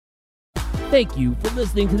Thank you for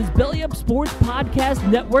listening to this Belly Up Sports Podcast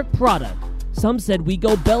Network product. Some said we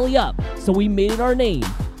go belly up, so we made it our name,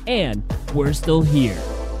 and we're still here.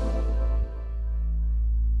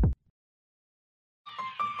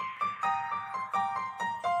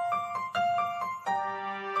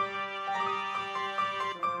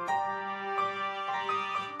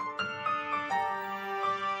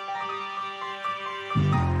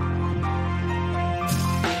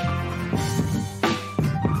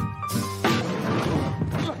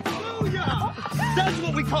 That's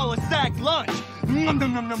what we call a sack lunch. Nom,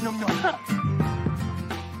 nom, nom, nom, nom, nom.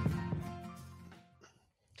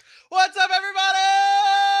 What's up, everybody?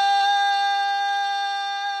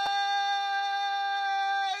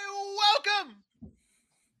 Welcome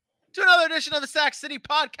to another edition of the Sack City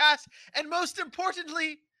Podcast, and most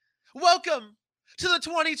importantly, welcome to the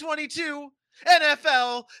 2022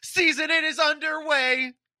 NFL season. It is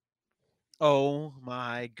underway. Oh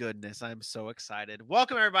my goodness, I'm so excited.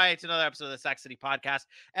 Welcome everybody to another episode of the Sack City Podcast.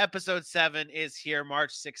 Episode 7 is here. March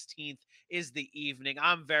 16th is the evening.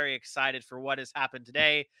 I'm very excited for what has happened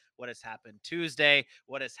today, what has happened Tuesday,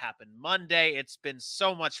 what has happened Monday. It's been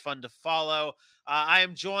so much fun to follow. I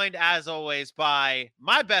am joined as always by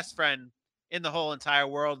my best friend in the whole entire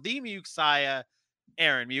world, the Mukesiah,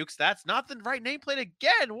 Aaron Mukes. That's not the right nameplate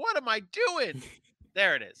again. What am I doing?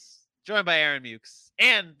 There it is. Joined by Aaron Mukes.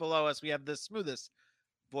 And below us, we have the smoothest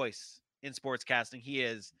voice in sportscasting. He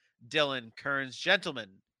is Dylan Kearns. Gentlemen,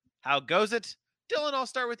 how goes it? Dylan, I'll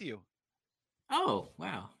start with you. Oh,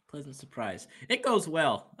 wow. Pleasant surprise. It goes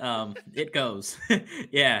well. It goes.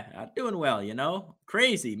 Yeah, I'm doing well, you know?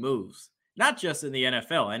 Crazy moves. Not just in the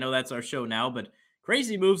NFL. I know that's our show now, but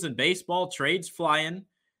crazy moves in baseball, trades flying.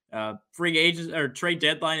 Free agents or trade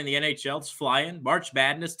deadline in the NHL's flying. March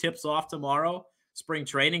Madness tips off tomorrow. Spring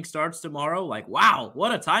training starts tomorrow. Like, wow,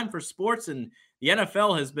 what a time for sports. And the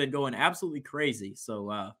NFL has been going absolutely crazy.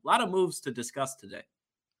 So a lot of moves to discuss today.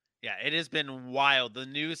 Yeah, it has been wild. The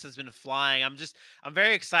news has been flying. I'm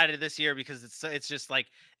very excited this year because it's just like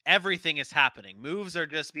everything is happening.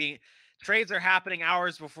 Trades are happening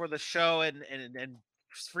hours before the show, and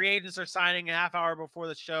free agents are signing a half hour before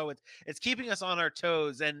the show. It's keeping us on our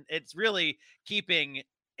toes, and it's really keeping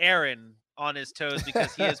Aaron on his toes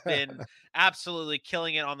because he has been absolutely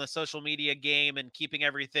killing it on the social media game and keeping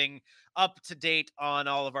everything up to date on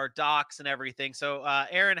all of our docs and everything. So,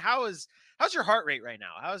 Aaron, how's your heart rate right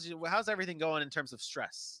now? How's everything going in terms of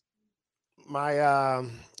stress? My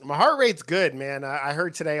heart rate's good, man. I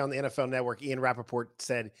heard today on the NFL Network, Ian Rappaport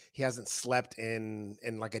said he hasn't slept in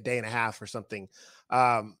like a day and a half or something.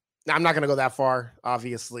 I'm not going to go that far.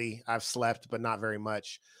 Obviously, I've slept, but not very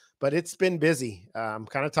much. But it's been busy. I'm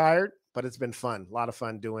kind of tired, but it's been fun. A lot of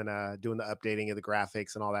fun doing the updating of the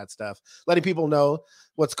graphics and all that stuff, letting people know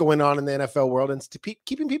what's going on in the NFL world and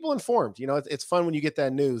keeping people informed. You know, it's fun when you get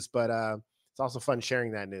that news, but it's also fun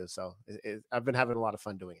sharing that news. So I've been having a lot of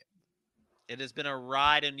fun doing it. It has been a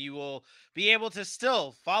ride, and you will be able to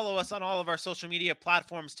still follow us on all of our social media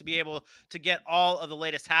platforms to be able to get all of the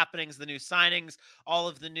latest happenings, the new signings, all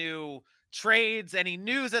of the new trades, any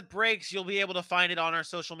news that breaks. You'll be able to find it on our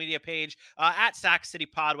social media page at Sack City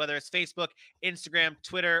Pod, whether it's Facebook, Instagram,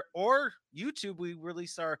 Twitter, or YouTube. We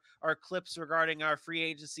release our clips regarding our free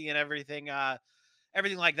agency and everything.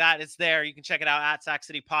 Everything like that, it's there. You can check it out at Sack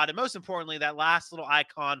City Pod. And most importantly, that last little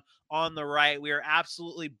icon on the right, we are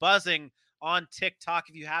absolutely buzzing on TikTok.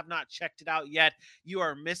 If you have not checked it out yet, you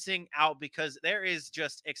are missing out because there is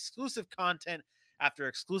just exclusive content after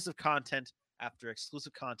exclusive content after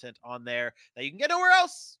exclusive content on there that you can get nowhere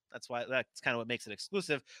else. That's kind of what makes it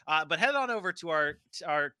exclusive. But head on over to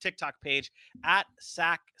our TikTok page at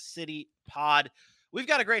Sack City Pod. We've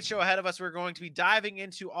got a great show ahead of us. We're going to be diving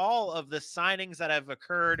into all of the signings that have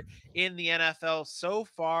occurred in the NFL so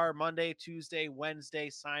far, Monday, Tuesday, Wednesday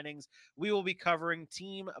signings. We will be covering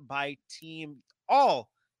team by team, all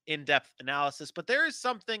in-depth analysis. But there is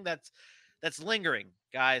something that's lingering,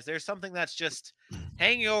 guys. There's something that's just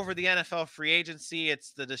hanging over the NFL free agency.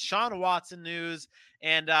 It's the Deshaun Watson news.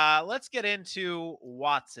 And let's get into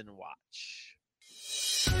Watson Watch.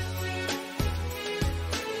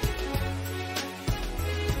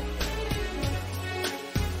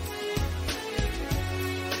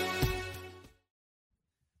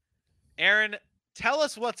 Aaron, tell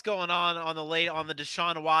us what's going on the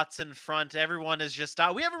Deshaun Watson front. Everyone is just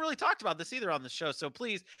we haven't really talked about this either on the show, so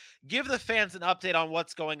please give the fans an update on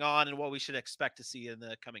what's going on and what we should expect to see in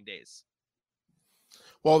the coming days.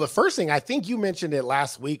 Well, the first thing I think you mentioned it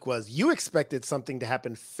last week was you expected something to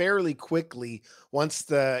happen fairly quickly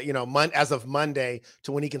once as of Monday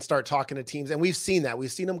to when he can start talking to teams. And we've seen that.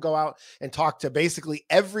 We've seen him go out and talk to basically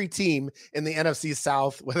every team in the NFC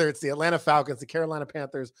South, whether it's the Atlanta Falcons, the Carolina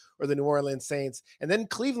Panthers, or the New Orleans Saints. And then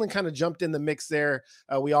Cleveland kind of jumped in the mix there.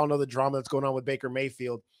 We all know the drama that's going on with Baker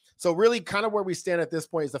Mayfield. So really kind of where we stand at this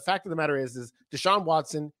point is the fact of the matter is Deshaun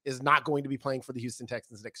Watson is not going to be playing for the Houston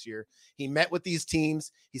Texans next year. He met with these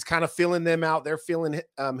teams. He's kind of feeling them out. They're feeling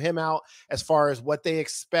him out as far as what they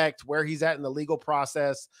expect, where he's at in the legal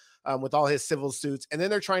process with all his civil suits. And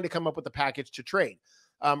then they're trying to come up with a package to trade.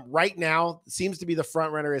 Right now, seems to be the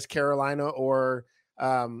front runner is Carolina or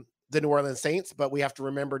the New Orleans Saints. But we have to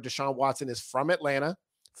remember Deshaun Watson is from Atlanta,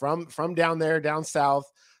 from down there, down south.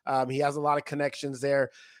 He has a lot of connections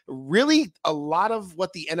there. Really, a lot of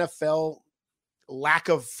what the NFL lack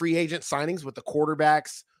of free agent signings with the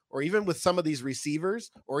quarterbacks or even with some of these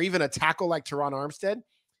receivers or even a tackle like Teron Armstead,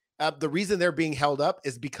 the reason they're being held up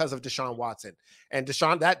is because of Deshaun Watson. And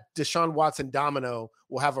Deshaun Watson domino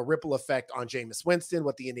will have a ripple effect on Jameis Winston,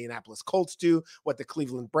 what the Indianapolis Colts do, what the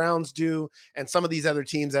Cleveland Browns do, and some of these other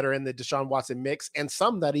teams that are in the Deshaun Watson mix, and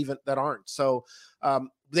some that aren't. So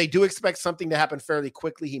they do expect something to happen fairly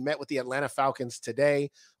quickly. He met with the Atlanta Falcons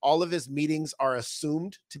today. All of his meetings are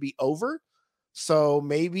assumed to be over. So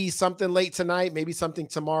maybe something late tonight, maybe something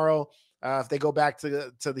tomorrow. If they go back to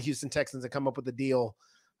the Houston Texans and come up with a deal,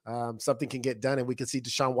 something can get done and we can see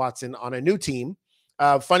Deshaun Watson on a new team.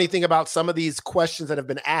 Funny thing about some of these questions that have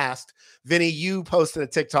been asked, Vinny, you posted a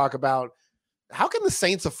TikTok about how can the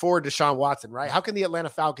Saints afford Deshaun Watson, right? How can the Atlanta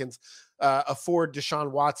Falcons afford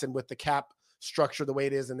Deshaun Watson with the cap structure the way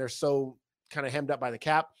it is, and they're so kind of hemmed up by the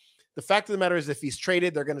cap? The fact of the matter is if he's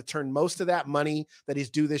traded, they're going to turn most of that money that he's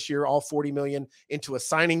due this year, all $40 million, into a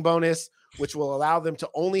signing bonus, which will allow them to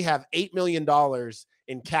only have $8 million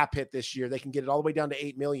in cap hit this year. They can get it all the way down to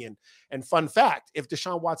 $8 million. And fun fact, if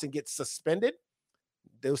Deshaun Watson gets suspended,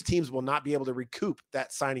 those teams will not be able to recoup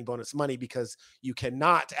that signing bonus money because you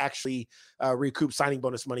cannot actually recoup signing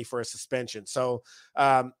bonus money for a suspension. So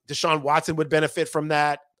Deshaun Watson would benefit from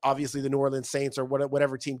that. Obviously, the New Orleans Saints or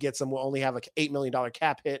whatever team gets them will only have an $8 million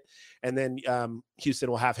cap hit, and then Houston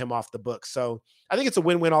will have him off the book. So I think it's a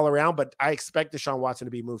win-win all around, but I expect Deshaun Watson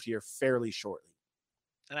to be moved here fairly shortly.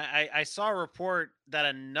 And I saw a report that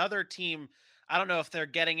another team, I don't know if they're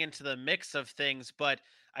getting into the mix of things, but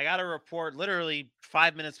I got a report literally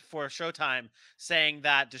 5 minutes before showtime saying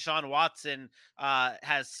that Deshaun Watson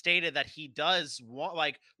has stated that he does want,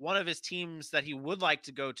 like, one of his teams that he would like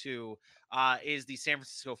to go to is the San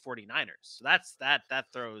Francisco 49ers. So that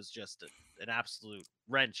throws just an absolute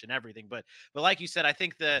wrench in everything. But like you said, I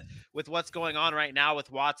think with what's going on right now with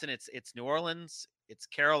Watson, it's New Orleans, it's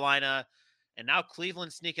Carolina, and now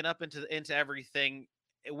Cleveland sneaking up into everything.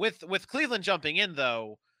 With Cleveland jumping in,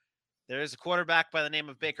 though, there is a quarterback by the name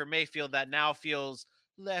of Baker Mayfield that now feels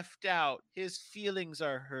left out. His feelings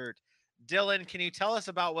are hurt. Dylan, can you tell us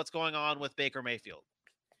about what's going on with Baker Mayfield?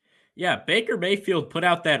 Yeah, Baker Mayfield put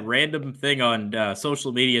out that random thing on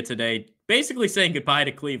social media today, basically saying goodbye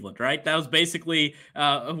to Cleveland, right? That was basically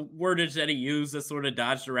wordage that he used that sort of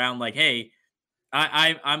dodged around like, hey,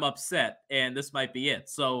 I'm upset, and this might be it.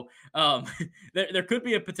 So there could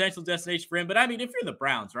be a potential destination for him. But, I mean, if you're the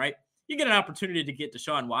Browns, right, you get an opportunity to get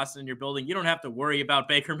Deshaun Watson in your building. You don't have to worry about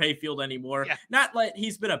Baker Mayfield anymore. Yeah. Not like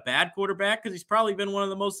he's been a bad quarterback, because he's probably been one of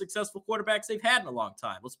the most successful quarterbacks they've had in a long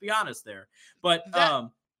time. Let's be honest there. But,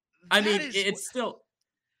 it's still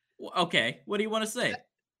 – okay, what do you want to say?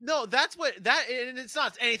 No, that's what that, and it's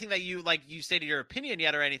not anything that you stated your opinion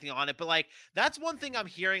yet or anything on it, but like that's one thing I'm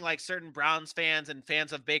hearing like certain Browns fans and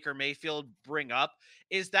fans of Baker Mayfield bring up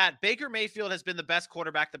is that Baker Mayfield has been the best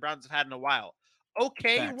quarterback the Browns have had in a while.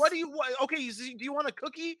 Okay, facts. What do you want? Okay, do you want a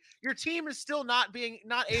cookie? Your team is still not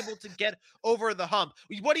able to get over the hump.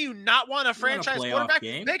 What do you not want a franchise quarterback?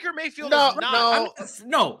 Game? Baker Mayfield is not.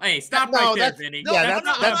 No. Hey, stop right there, Vinny. Yeah,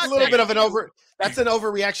 that's a little bit of an That's an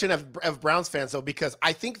overreaction of Browns fans, though, because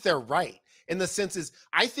I think they're right in the sense is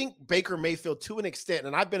I think Baker Mayfield to an extent,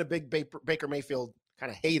 and I've been a big Baker Mayfield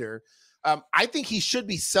kind of hater. I think he should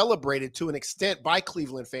be celebrated to an extent by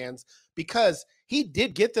Cleveland fans because he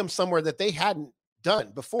did get them somewhere that they hadn't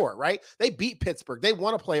done before, right? They beat Pittsburgh. They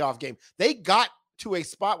won a playoff game. They got to a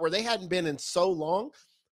spot where they hadn't been in so long,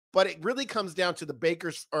 but it really comes down to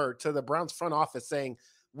the Browns front office saying,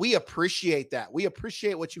 we appreciate that. We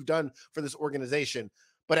appreciate what you've done for this organization.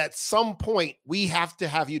 But at some point, we have to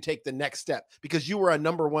have you take the next step because you were a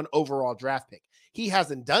number 1 overall draft pick. He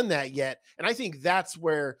hasn't done that yet. And I think that's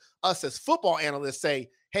where us as football analysts say,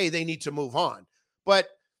 hey, they need to move on. But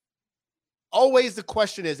always the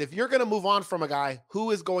question is, if you're going to move on from a guy,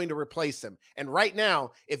 who is going to replace him? And right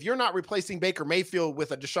now, if you're not replacing Baker Mayfield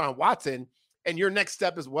with a Deshaun Watson, and your next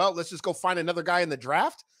step is, well, let's just go find another guy in the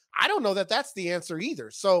draft, I don't know that that's the answer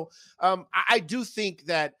either. So I do think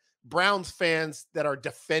that Browns fans that are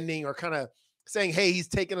defending or kind of saying, hey, he's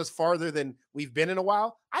taken us farther than we've been in a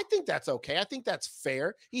while, I think that's okay. I think that's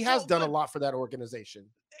fair. He has done a lot for that organization.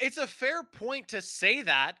 It's a fair point to say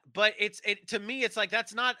that, but to me, it's like,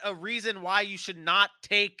 that's not a reason why you should not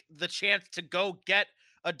take the chance to go get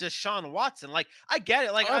a Deshaun Watson. Like, I get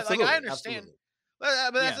it. Like, I understand.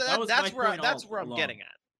 But that's where I'm getting at.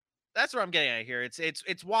 That's where I'm getting at here.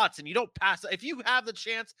 It's Watson. You don't pass. If you have the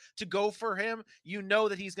chance to go for him, you know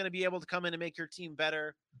that he's going to be able to come in and make your team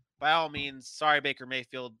better. By all means, sorry, Baker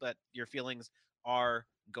Mayfield, but your feelings are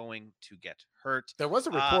going to get hurt. There was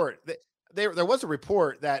a report there was a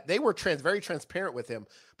report that they were very transparent with him,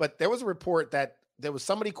 but there was a report that there was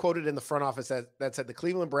somebody quoted in the front office that said the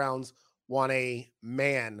Cleveland Browns want a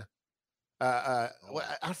man. I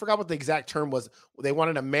forgot what the exact term was. They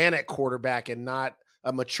wanted a man at quarterback and not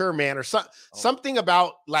a mature man, or something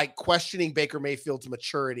about like questioning Baker Mayfield's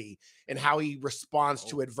maturity and how he responds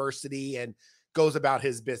to adversity and goes about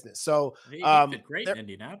his business. So he did great in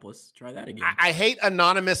Indianapolis. Try that again. I hate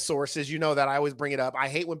anonymous sources. You know that I always bring it up. I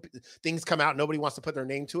hate when things come out, nobody wants to put their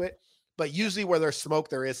name to it, but usually where there's smoke,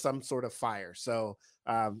 there is some sort of fire. So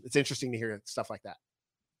it's interesting to hear stuff like that.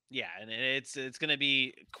 Yeah, and it's going to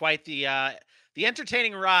be quite the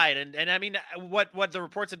entertaining ride. And I mean, what the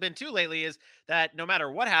reports have been too lately is that no matter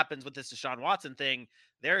what happens with this Deshaun Watson thing,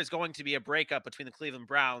 there is going to be a breakup between the Cleveland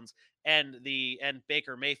Browns and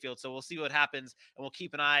Baker Mayfield. So we'll see what happens, and we'll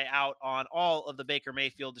keep an eye out on all of the Baker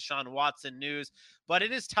Mayfield, Deshaun Watson news. But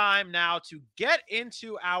it is time now to get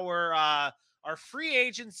into our free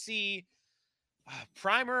agency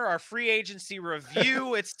primer, our free agency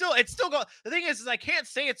review. It's still going. The thing is I can't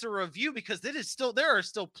say it's a review because there are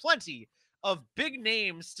still plenty of big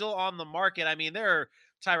names still on the market. I mean, there are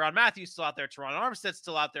Tyrann Mathieu still out there, Teron Armstead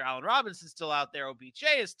still out there, Allen Robinson still out there, OBJ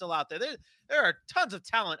is still out there. There are tons of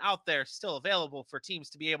talent out there still available for teams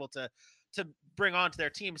to be able to bring onto their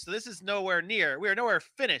team. So this is nowhere near. We are nowhere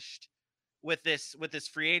finished with this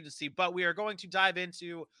free agency, but we are going to dive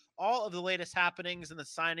into all of the latest happenings and the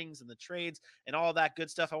signings and the trades and all that good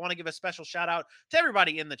stuff. I want to give a special shout out to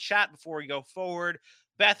everybody in the chat before we go forward.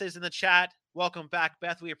 Beth is in the chat. Welcome back,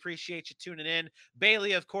 Beth. We appreciate you tuning in.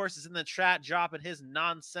 Bailey, of course, is in the chat dropping his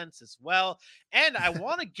nonsense as well. And I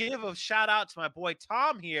want to give a shout out to my boy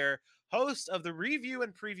Tom here, host of the Review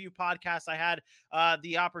and Preview podcast. I had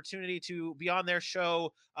the opportunity to be on their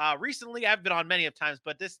show recently. I've been on many of times,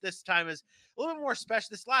 but this time is a little bit more special.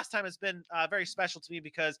 This last time has been very special to me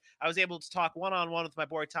because I was able to talk one-on-one with my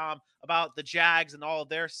boy Tom about the Jags and all of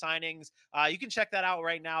their signings. You can check that out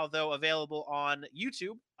right now, though, available on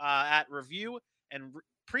YouTube at Review and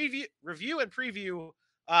Preview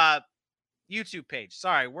YouTube page.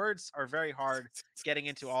 Sorry, words are very hard getting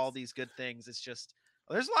into all these good things. It's just,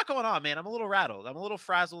 there's a lot going on, man. I'm a little rattled. I'm a little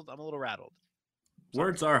frazzled. I'm a little rattled.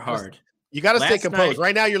 Words are hard. You got to stay composed.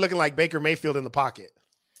 Right now, you're looking like Baker Mayfield in the pocket.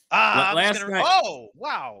 Oh,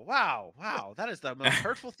 wow. That is the most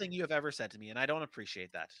hurtful thing you have ever said to me, and I don't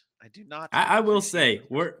appreciate that. I do not. I will say,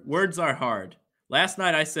 words are hard. Last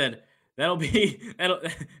night I said it'll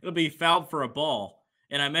be fouled for a ball,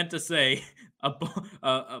 and I meant to say a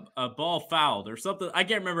ball fouled or something. I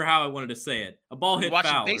can't remember how I wanted to say it. A ball hit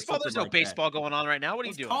foul. Baseball? There's no baseball going on right now. What are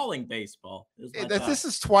you doing? Calling baseball. This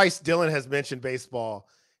is twice Dylan has mentioned baseball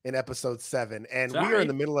in episode 7, and we are in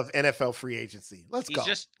the middle of NFL free agency. Let's go.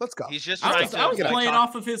 He's just I was playing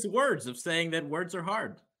off of his words of saying that words are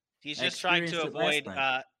hard. He's just trying to avoid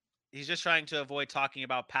he's just trying to avoid talking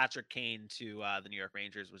about Patrick Kane to the New York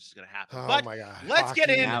Rangers, which is going to happen. Oh my God. Let's get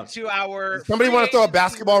into our. Somebody want to throw a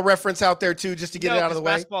basketball reference out there too, just to get it out of the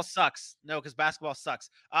way? Basketball sucks. No, because basketball sucks.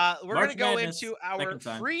 We're going to go into our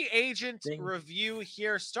free agent review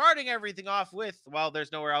here, starting everything off with, well,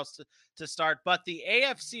 there's nowhere else to start, but the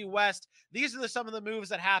AFC West. These are some of the moves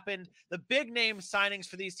that happened, the big name signings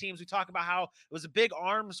for these teams. We talk about how it was a big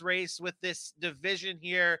arms race with this division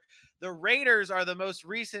here. The Raiders are the most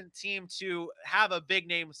recent team to have a big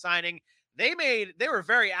name signing. They were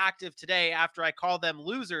very active today after I called them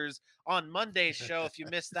losers on Monday's show. If you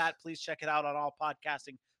missed that, please check it out on all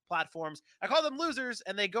podcasting platforms. I call them losers,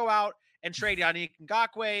 and they go out and trade Yannick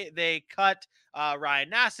Ngakoue. They cut Ryan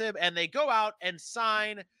Nassib, and they go out and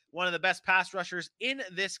sign one of the best pass rushers in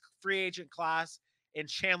this free agent class in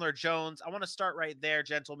Chandler Jones. I want to start right there,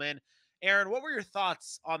 gentlemen. Aaron, what were your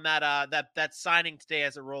thoughts on that signing today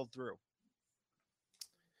as it rolled through?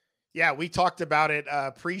 Yeah, we talked about it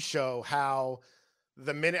pre-show, how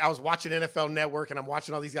the minute I was watching NFL Network and I'm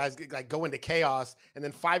watching all these guys like go into chaos, and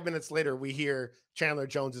then 5 minutes later we hear Chandler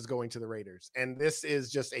Jones is going to the Raiders, and this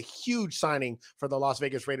is just a huge signing for the Las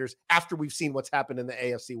Vegas Raiders after we've seen what's happened in the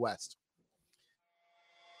AFC West.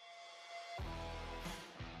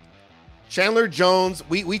 Chandler Jones,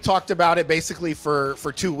 we talked about it basically for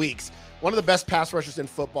 2 weeks. One of the best pass rushers in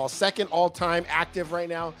football, second all-time active right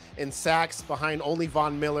now in sacks behind only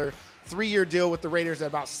Von Miller. 3-year deal with the Raiders at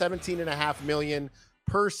about $17.5 million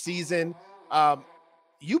per season.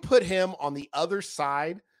 You put him on the other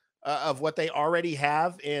side of what they already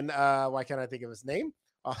have in why can't I think of his name?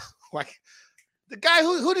 Like the guy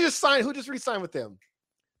who just re-signed with them.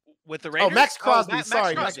 With the Raiders? Max Crosby. Max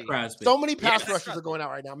Sorry, Crosby. So many pass Yes. rushers are going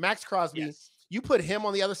out right now. Max Crosby. Yes. You put him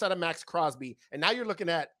on the other side of Max Crosby, and now you're looking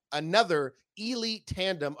at another elite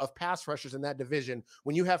tandem of pass rushers in that division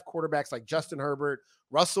when you have quarterbacks like Justin Herbert,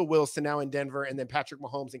 Russell Wilson now in Denver, and then Patrick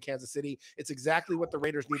Mahomes in Kansas City. It's exactly what the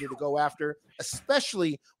Raiders needed to go after,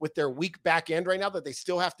 especially with their weak back end right now that they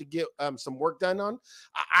still have to get some work done on.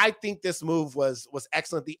 I think this move was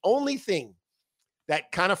excellent. The only thing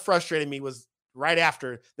that kind of frustrated me was right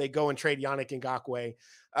after they go and trade Yannick Ngakoue.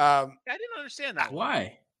 I didn't understand that.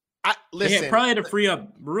 Why? Listen, They probably had to free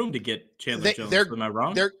up room to get Chandler Jones. Am I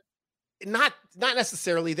wrong? They're not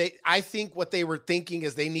necessarily. I think what they were thinking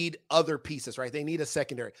is they need other pieces, right? They need a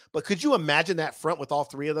secondary. But could you imagine that front with all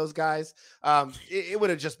three of those guys? It would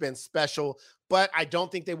have just been special. But I don't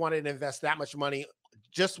think they wanted to invest that much money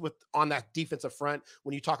just on that defensive front.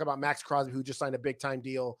 When you talk about Max Crosby, who just signed a big time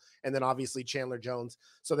deal, and then obviously Chandler Jones,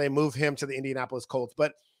 so they move him to the Indianapolis Colts.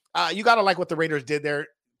 But you got to like what the Raiders did there,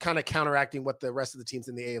 kind of counteracting what the rest of the teams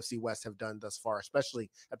in the AFC West have done thus far, especially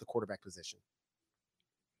at the quarterback position.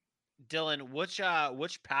 Dylan,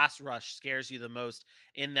 which pass rush scares you the most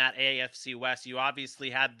in that AFC West? You obviously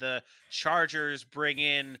had the Chargers bring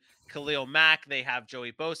in Khalil Mack. They have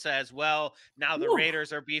Joey Bosa as well. Now the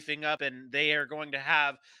Raiders are beefing up, and they are going to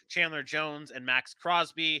have Chandler Jones and Max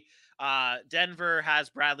Crosby. Denver has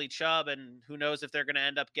Bradley Chubb, and who knows if they're going to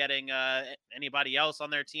end up getting anybody else on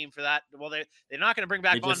their team for that. Well, they're not going to bring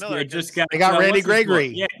back Von Miller. They got Randy Gregory.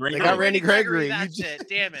 Yeah, they got Randy Gregory. That's it.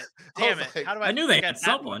 Damn it. How do I knew they had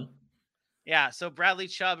someone. Yeah, so Bradley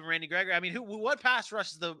Chubb and Randy Gregory. I mean, what pass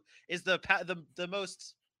rush is the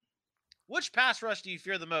most? Which pass rush do you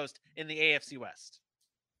fear the most in the AFC West?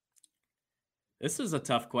 This is a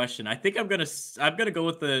tough question. I think I'm gonna go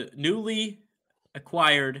with the newly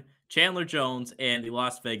acquired Chandler Jones and the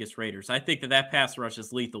Las Vegas Raiders. I think that pass rush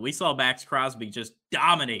is lethal. We saw Max Crosby just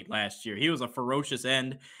dominate last year. He was a ferocious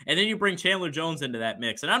end. And then you bring Chandler Jones into that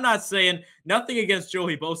mix. And I'm not saying nothing against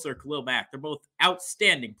Joey Bosa or Khalil Mack. They're both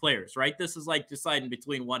outstanding players, right? This is like deciding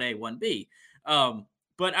between 1A, 1B.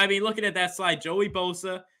 But, I mean, looking at that side, Joey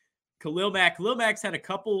Bosa, Khalil Mack's had a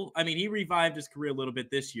couple. I mean, he revived his career a little bit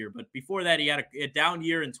this year. But before that, he had a down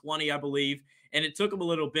year in 20, I believe. And it took him a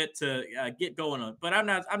little bit to get going on. But I'm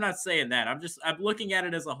not saying that. I'm looking at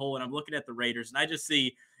it as a whole, and I'm looking at the Raiders, and I just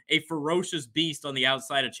see a ferocious beast on the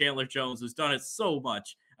outside of Chandler Jones, who's done it so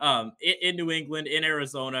much in New England, in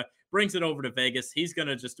Arizona, brings it over to Vegas. He's going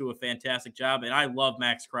to just do a fantastic job, and I love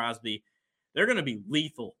Max Crosby. They're going to be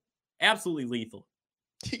lethal, absolutely lethal.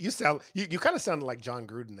 You kind of sounded like John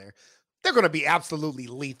Gruden there. They're going to be absolutely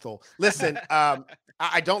lethal. Listen,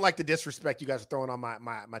 I don't like the disrespect you guys are throwing on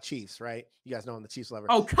my Chiefs, right? You guys know I'm the Chiefs lover.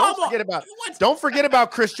 Oh, Don't forget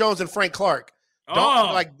about Chris Jones and Frank Clark.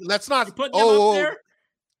 Let's not put them up there.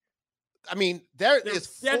 I mean, there is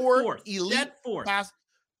four elite pass.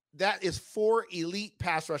 That is four elite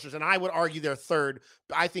pass rushers, and I would argue they're third.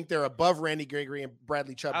 But I think they're above Randy Gregory and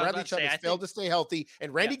Bradley Chubb. Bradley Chubb has failed to stay healthy,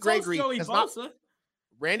 and Randy Gregory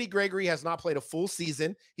has not played a full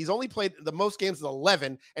season. He's only played the most games of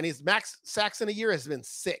 11, and his max sacks in a year has been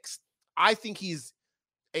 6. I think he's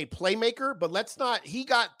a playmaker, but he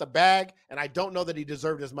got the bag, and I don't know that he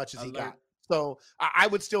deserved as much as he got. So I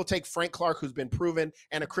would still take Frank Clark, who's been proven,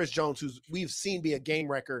 and a Chris Jones, who's we've seen be a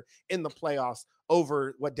game wrecker in the playoffs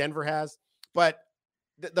over what Denver has. But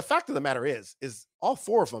the fact of the matter is all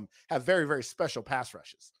four of them have very, very special pass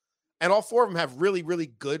rushes. And all four of them have really, really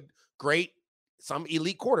good, great, some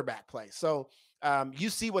elite quarterback play. So you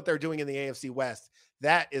see what they're doing in the AFC West.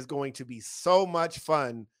 That is going to be so much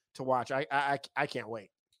fun to watch. I can't wait.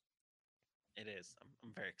 It is.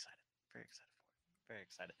 I'm very excited. Very excited for it. Very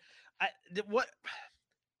excited.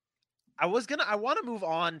 I want to move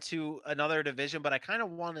on to another division, but I kind of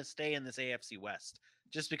want to stay in this AFC West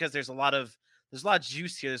just because there's a lot of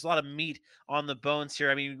juice here. There's a lot of meat on the bones here.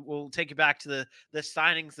 I mean, we'll take you back to the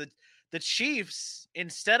signings that the Chiefs,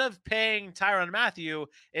 instead of paying Tyrann Mathieu,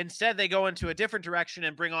 instead they go into a different direction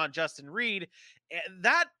and bring on Justin Reed.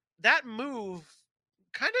 That move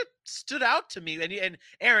kind of stood out to me. And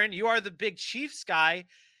Aaron, you are the big Chiefs guy.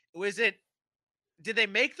 Did they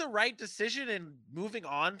make the right decision in moving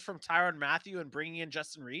on from Tyrann Mathieu and bringing in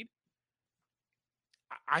Justin Reid?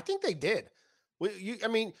 I think they did.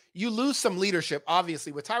 You lose some leadership,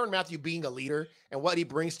 obviously, with Tyrann Mathieu being a leader and what he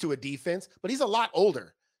brings to a defense, but he's a lot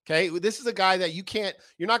older. Okay. This is a guy that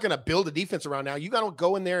you're not going to build a defense around now. You got to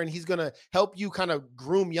go in there and he's going to help you kind of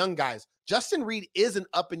groom young guys. Justin Reid is an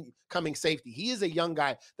up and coming safety. He is a young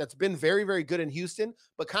guy that's been very, very good in Houston,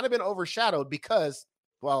 but kind of been overshadowed because,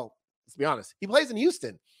 well, let's be honest, he plays in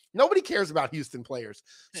Houston. Nobody cares about Houston players.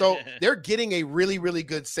 So they're getting a really, really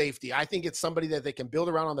good safety. I think it's somebody that they can build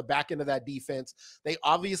around on the back end of that defense. They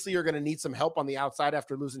obviously are going to need some help on the outside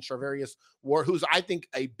after losing Charvarius Ward, who's, I think,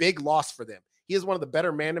 a big loss for them. He is one of the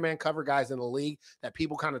better man-to-man cover guys in the league that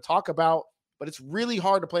people kind of talk about, but it's really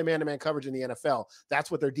hard to play man-to-man coverage in the NFL. That's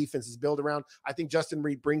what their defense is built around. I think Justin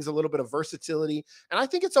Reid brings a little bit of versatility, and I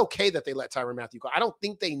think it's okay that they let Tyrann Mathieu go. I don't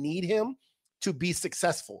think they need him to be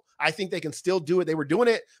successful. I think they can still do it. They were doing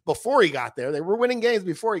it before he got there. They were winning games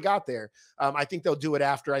before he got there. I think they'll do it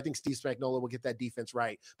after. I think Steve Spagnuolo will get that defense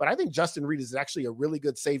right. But I think Justin Reid is actually a really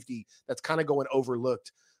good safety that's kind of going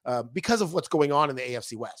overlooked because of what's going on in the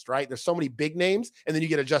AFC West, right? There's so many big names, and then you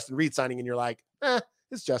get a Justin Reid signing, and you're like,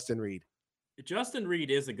 it's Justin Reid. Justin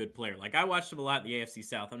Reid is a good player. Like, I watched him a lot in the AFC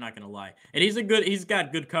South. I'm not going to lie. And he's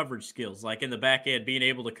got good coverage skills, like in the back end, being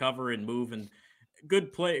able to cover and move and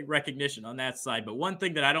good play recognition on that side. But one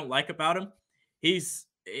thing that I don't like about him, it's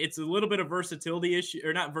a little bit of versatility issue,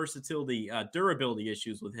 or not versatility, durability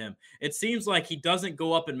issues with him. It seems like he doesn't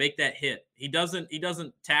go up and make that hit. He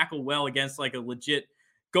doesn't tackle well against like a legit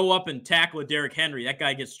go up and tackle a Derrick Henry. That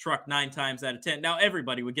guy gets trucked 9 times out of 10. Now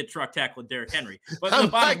everybody would get truck tackling Derrick Henry, but the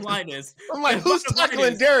bottom line is, I'm like, who's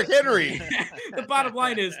tackling Derrick Henry? The bottom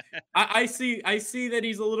line is, I see that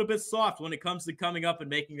he's a little bit soft when it comes to coming up and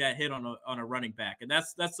making that hit on a running back, and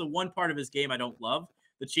that's the one part of his game I don't love.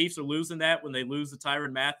 The Chiefs are losing that when they lose to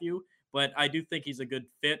Tyrann Mathieu, but I do think he's a good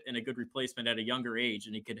fit and a good replacement at a younger age,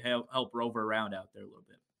 and he could help rover around out there a little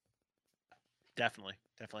bit. Definitely,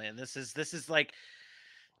 and this is like.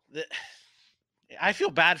 I feel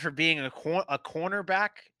bad for being a cornerback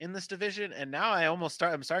in this division, and now I'm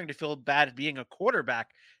starting to feel bad being a quarterback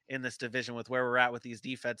in this division with where we're at with these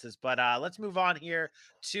defenses. But let's move on here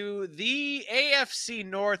to the AFC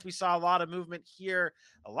North. We saw a lot of movement here.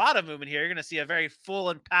 You're going to see a very full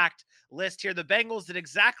and packed list here. The Bengals did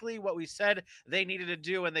exactly what we said they needed to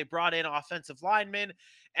do, and they brought in offensive linemen.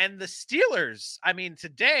 And the Steelers,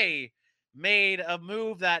 today made a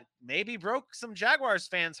move that maybe broke some Jaguars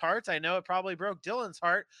fans' hearts. I know it probably broke Dylan's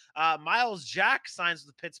heart. Miles Jack signs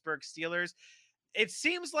with the Pittsburgh Steelers. It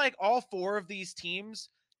seems like all 4 of these teams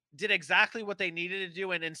did exactly what they needed to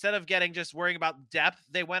do. And instead of just worrying about depth,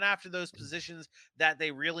 they went after those positions that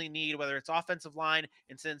they really need, whether it's offensive line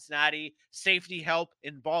in Cincinnati, safety help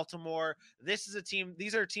in Baltimore. These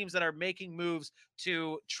are teams that are making moves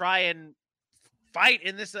to try and fight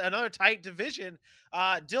in this another tight division.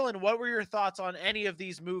 Dylan, what were your thoughts on any of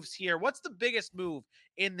these moves here? What's the biggest move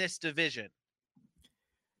in this division?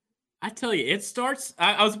 I tell you, it starts.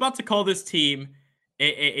 I was about to call this team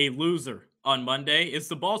a loser on Monday. It's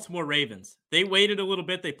the Baltimore Ravens. They waited a little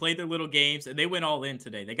bit. They played their little games, and they went all in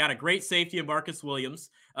today. They got a great safety in Marcus Williams.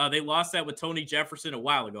 They lost that with Tony Jefferson a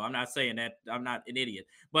while ago. I'm not saying that. I'm not an idiot.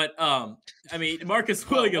 But, Marcus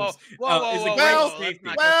Williams is a great safety.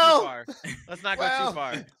 Let's not go too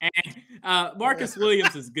far. Marcus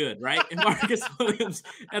Williams is good, right? And Marcus Williams,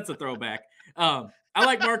 that's a throwback. I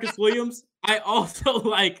like Marcus Williams. I also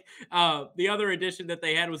like the other addition that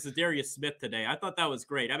they had was Zadarius Smith today. I thought that was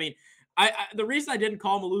great. The reason I didn't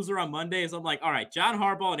call him a loser on Monday is I'm like, all right, John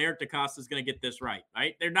Harbaugh and Eric DeCosta is going to get this right?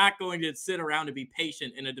 They're not going to sit around and be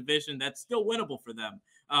patient in a division that's still winnable for them.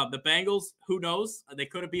 The Bengals, who knows? They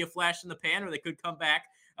could be a flash in the pan, or they could come back.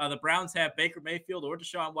 The Browns have Baker Mayfield or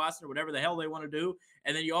Deshaun Watson or whatever the hell they want to do.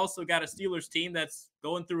 And then you also got a Steelers team that's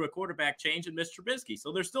going through a quarterback change in Mitch Trubisky.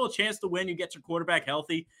 So there's still a chance to win. You get your quarterback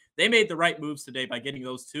healthy. They made the right moves today by getting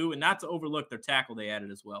those 2, and not to overlook their tackle they added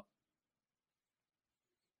as well.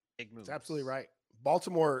 Big moves. That's absolutely right.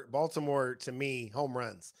 Baltimore, to me, home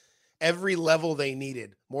runs. Every level they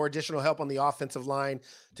needed. More additional help on the offensive line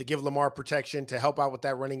to give Lamar protection, to help out with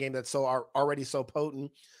that running game that's already so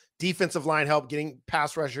potent. Defensive line help, getting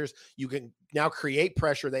pass rushers. You can now create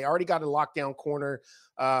pressure. They already got a lockdown corner.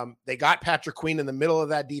 They got Patrick Queen in the middle of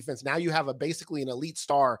that defense. Now you have basically an elite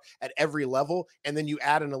star at every level, and then you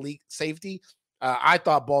add an elite safety. I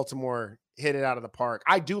thought Baltimore hit it out of the park.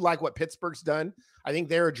 I do like what Pittsburgh's done. I think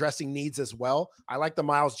they're addressing needs as well. I like the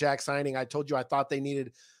Miles Jack signing. I told you I thought they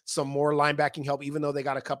needed some more linebacking help, even though they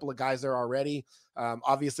got a couple of guys there already.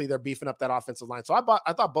 Obviously, they're beefing up that offensive line. So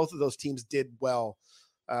I thought both of those teams did well.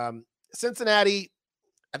 Cincinnati,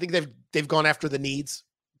 I think they've gone after the needs,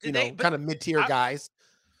 kind of mid-tier guys.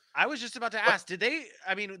 I was just about to ask,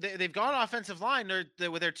 they've gone offensive line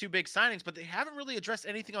with their two big signings, but they haven't really addressed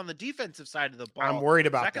anything on the defensive side of the ball. I'm worried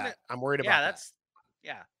about that.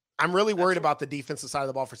 I'm really worried about the defensive side of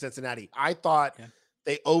the ball for Cincinnati. I thought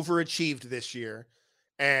they overachieved this year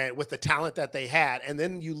and with the talent that they had, and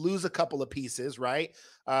then you lose a couple of pieces, right?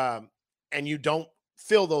 And you don't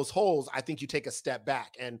fill those holes. I think you take a step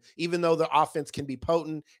back. And even though the offense can be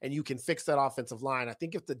potent and you can fix that offensive line, I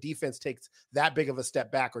think if the defense takes that big of a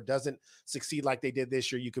step back or doesn't succeed like they did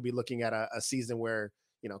this year, you could be looking at a season where,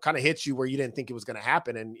 kind of hits you where you didn't think it was going to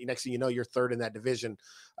happen. And next thing you know, you're third in that division,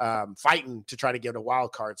 fighting to try to get a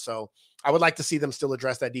wild card. So I would like to see them still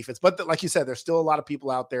address that defense. But like you said, there's still a lot of people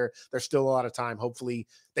out there. There's still a lot of time. Hopefully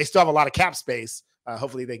they still have a lot of cap space.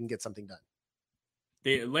 Hopefully they can get something done.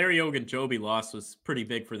 The Larry Ogunjobi loss was pretty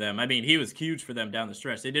big for them. I mean, he was huge for them down the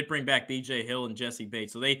stretch. They did bring back BJ Hill and Jesse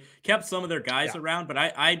Bates. So they kept some of their guys around, but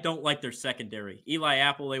I don't like their secondary. Eli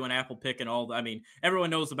Apple, they went apple pick and all. I mean, everyone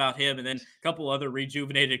knows about him, and then a couple other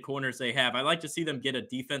rejuvenated corners they have. I like to see them get a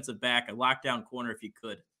defensive back, a lockdown corner if you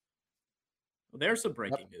could. Well, there's some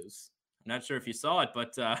breaking news. I'm not sure if you saw it,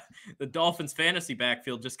 but the Dolphins fantasy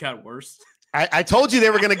backfield just got worse. I told you they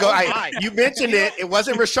were going to go. You mentioned it. It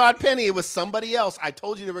wasn't Rashad Penny. It was somebody else. I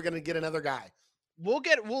told you they were going to get another guy.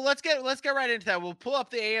 Let's get right into that. We'll pull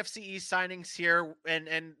up the AFC East signings here,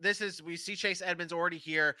 and we see Chase Edmonds already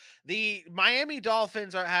here. The Miami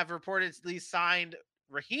Dolphins have reportedly signed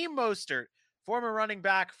Raheem Mostert, former running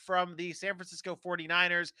back from the San Francisco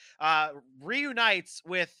 49ers, reunites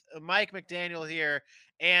with Mike McDaniel here.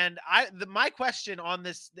 And my question on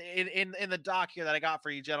this in the doc here that I got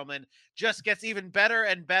for you gentlemen just gets even better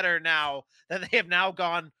and better now that they have now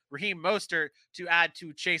gone Raheem Mostert to add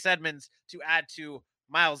to Chase Edmonds to add to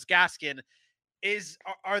Myles Gaskin.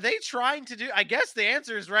 Are they trying to do? I guess the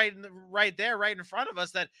answer is right there, right in front of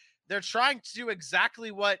us, that they're trying to do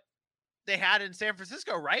exactly what they had in San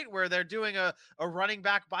Francisco, right? Where they're doing a running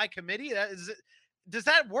back by committee. Does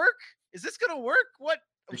that work? Is this going to work? What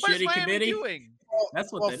is Miami committee doing?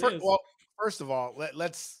 That's what that is. Well, first of all,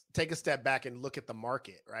 let's take a step back and look at the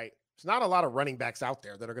market, right? There's not a lot of running backs out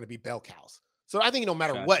there that are going to be bell cows. So I think no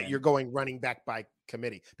matter what, you're going running back by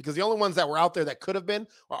committee, because the only ones that were out there that could have been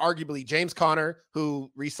are arguably James Conner,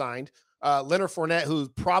 who re-signed, Leonard Fournette, who's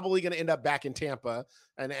probably going to end up back in Tampa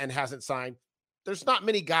and hasn't signed. There's not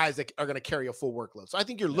many guys that are going to carry a full workload. So I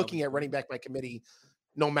think you're looking at running back by committee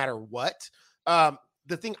no matter what.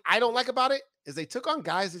 The thing I don't like about it is they took on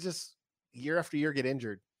guys that just year after year get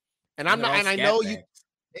injured. And I'm not, and I know you,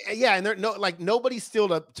 and they're nobody's still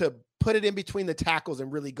to put it in between the tackles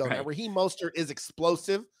and really go. Right. Now, Raheem Mostert is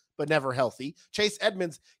explosive, but never healthy. Chase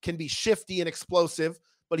Edmonds can be shifty and explosive,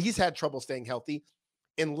 but he's had trouble staying healthy.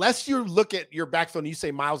 Unless you look at your backfield and you say,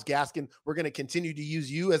 Myles Gaskin, we're going to continue to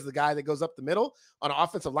use you as the guy that goes up the middle on an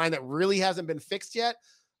offensive line that really hasn't been fixed yet.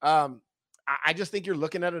 I just think you're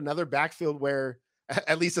looking at another backfield where,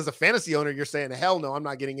 at least as a fantasy owner, you're saying, hell no, I'm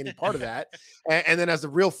not getting any part of that. And then as a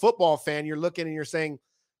real football fan, you're looking and you're saying,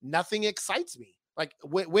 nothing excites me. Like,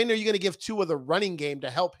 when are you going to give Tua the running game to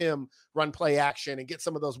help him run play action and get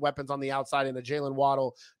some of those weapons on the outside in the Jalen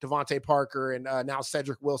Waddle, Devontae Parker, and now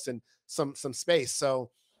Cedric Wilson some space?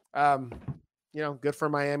 So, good for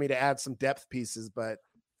Miami to add some depth pieces, but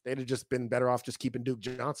they'd have just been better off just keeping Duke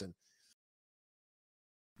Johnson.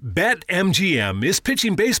 BetMGM is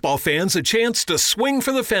pitching baseball fans a chance to swing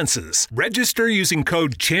for the fences. Register using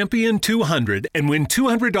code CHAMPION200 and win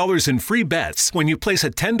 $200 in free bets when you place a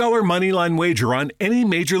 $10 moneyline wager on any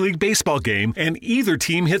Major League Baseball game and either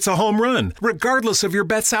team hits a home run, regardless of your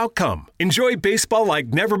bet's outcome. Enjoy baseball like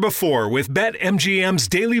never before with BetMGM's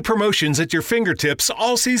daily promotions at your fingertips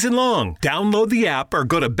all season long. Download the app or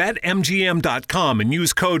go to BetMGM.com and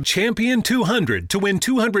use code CHAMPION200 to win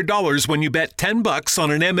 $200 when you bet $10 on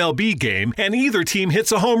an MLB game and either team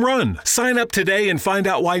hits a home run. Sign up today and find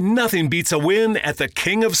out why nothing beats a win at the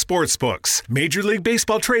King of Sportsbooks. Major League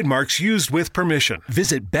Baseball trademarks used with permission.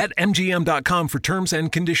 Visit BetMGM.com for terms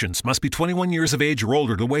and conditions. Must be 21 years of age or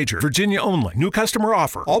older to wager. Virginia only. New customer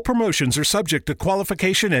offer. All promotions are subject to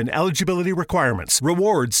qualification and eligibility requirements.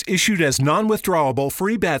 Rewards issued as non-withdrawable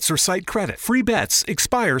free bets or site credit. Free bets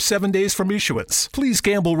expire 7 days from issuance. Please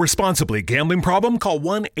gamble responsibly. Gambling problem? Call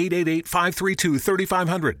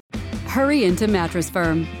 1-888-532-3500. Hurry into Mattress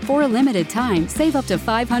Firm. For a limited time, save up to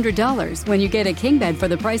 $500 when you get a king bed for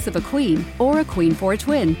the price of a queen or a queen for a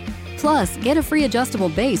twin. Plus, get a free adjustable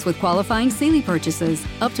base with qualifying Sealy purchases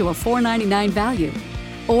up to a $499 value.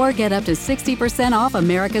 Or get up to 60% off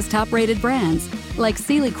America's top-rated brands, like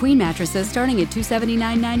Sealy Queen mattresses starting at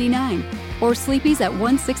 $279.99 or Sleepy's at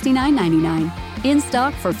 $169.99. In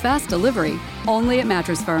stock for fast delivery, only at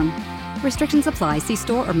Mattress Firm. Restrictions apply. See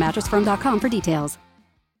store or mattressfirm.com for details.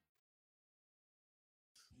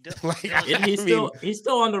 He's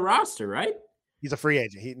still on the roster, right? He's a free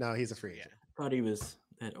agent. He's a free agent. I thought he was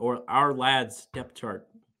or our lad's depth chart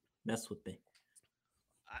messed with me.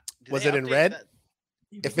 Was it in red?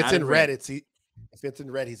 If it's in red,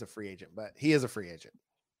 he's a free agent, but he is a free agent.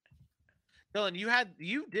 Dylan,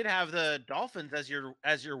 you did have the Dolphins as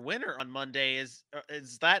your winner on Monday.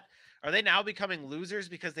 Are they now becoming losers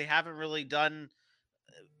because they haven't really done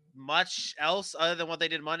much else other than what they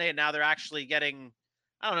did Monday, and now they're actually getting?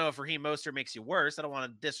 I don't know if Raheem Mostert makes you worse. I don't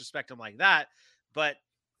want to disrespect him like that, but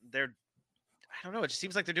I don't know. It just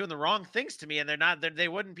seems like they're doing the wrong things to me, and they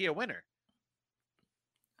wouldn't be a winner.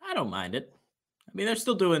 I don't mind it. I mean, they're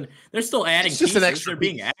still adding pieces. They're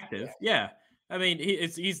being active. Yeah. I mean,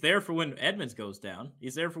 he's there for when Edmonds goes down.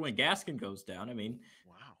 He's there for when Gaskin goes down. I mean,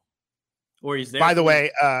 wow. Or he's there. By the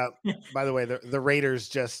way, the Raiders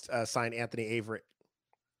just signed Anthony Averett.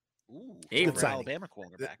 Ooh, Averett, Alabama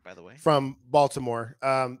quarterback, by the way, from Baltimore.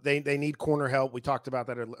 They need corner help. We talked about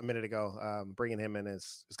that a minute ago. Bringing him in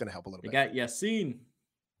is going to help a little bit. They got Yassine.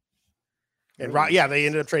 And they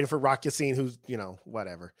ended up trading for Rock Yassine, who's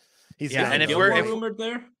whatever. He's and if rumored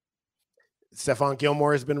there. Stephon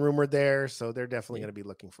Gilmore has been rumored there, so they're definitely going to be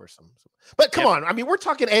looking for some. But come on, I mean, we're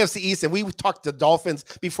talking AFC East, and we talked to Dolphins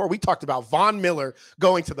before we talked about Von Miller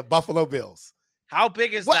going to the Buffalo Bills. How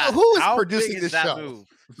big is that? Who is producing this show? Move?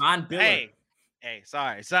 Von Miller. Hey,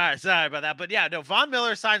 sorry about that. But yeah, no, Von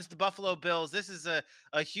Miller signs the Buffalo Bills. This is a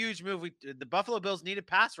huge move. The Buffalo Bills needed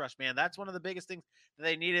pass rush, man. That's one of the biggest things that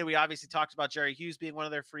they needed. We obviously talked about Jerry Hughes being one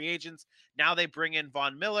of their free agents. Now they bring in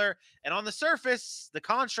Von Miller. And on the surface, the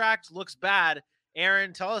contract looks bad.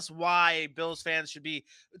 Aaron, tell us why Bills fans should be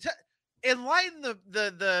enlighten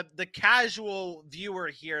the casual viewer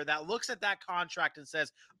here that looks at that contract and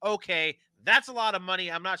says, okay, that's a lot of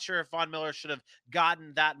money. I'm not sure if Von Miller should have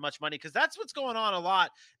gotten that much money, because that's what's going on a lot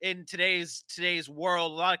in today's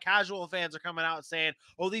world. A lot of casual fans are coming out saying,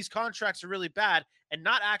 oh, these contracts are really bad, and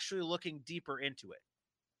not actually looking deeper into it.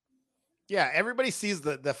 Yeah, everybody sees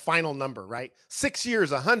the final number, right? 6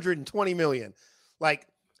 years, $120 million. Like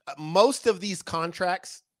most of these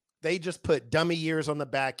contracts, they just put dummy years on the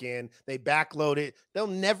back end. They backload it. They'll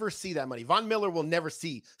never see that money. Von Miller will never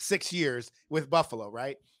see 6 years with Buffalo,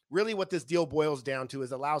 right? Really what this deal boils down to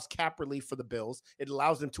is allows cap relief for the Bills. It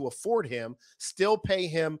allows them to afford him, still pay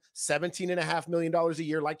him $17.5 million a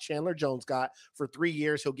year like Chandler Jones got for 3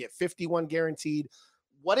 years. He'll get 51 guaranteed.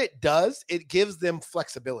 What it does, it gives them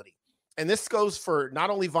flexibility. And this goes for not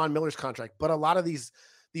only Von Miller's contract, but a lot of these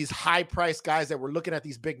high-priced guys that we're looking at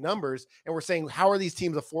these big numbers, and we're saying, how are these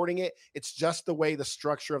teams affording it? It's just the way the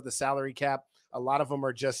structure of the salary cap. A lot of them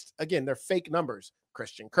are just, again, they're fake numbers.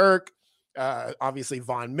 Christian Kirk, obviously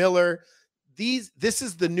Von Miller. This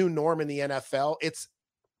is the new norm in the NFL. It's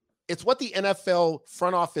what the NFL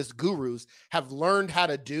front office gurus have learned how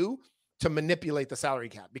to do to manipulate the salary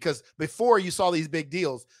cap. Because before you saw these big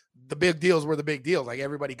deals, the big deals were the big deals. Like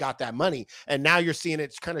everybody got that money. And now you're seeing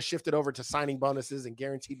it's kind of shifted over to signing bonuses and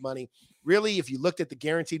guaranteed money. Really, if you looked at the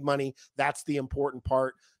guaranteed money, that's the important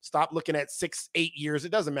part. Stop looking at 6-8 years.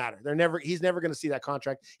 It doesn't matter. He's never going to see that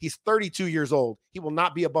contract. He's 32 years old. He will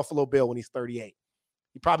not be a Buffalo Bill when he's 38.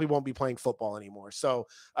 He probably won't be playing football anymore. So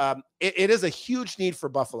it is a huge need for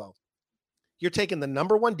Buffalo. You're taking the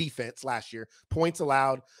number one defense last year, points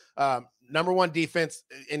allowed, number one defense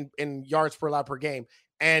in yards per allowed per game,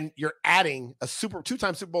 and you're adding a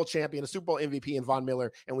two-time Super Bowl champion, a Super Bowl MVP in Von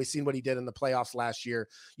Miller, and we've seen what he did in the playoffs last year.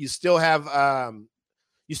 You still have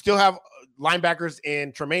linebackers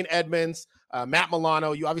in Tremaine Edmonds, Matt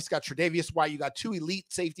Milano. You obviously got Tre'Davious White. You got two elite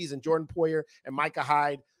safeties in Jordan Poyer and Micah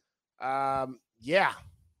Hyde. And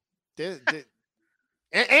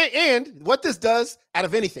what this does out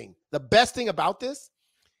of anything, the best thing about this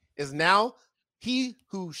is now he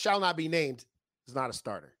who shall not be named is not a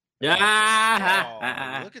starter.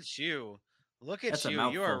 Yeah. Look at you. Look at That's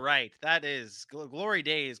you. You are right. That is glory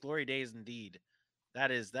days indeed.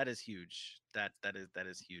 That is huge. That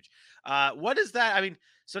is huge. What is that? I mean,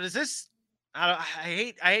 so does this, I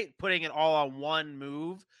hate putting it all on one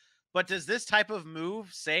move, but does this type of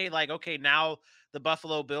move say like, okay, now the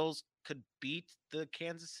Buffalo Bills could beat the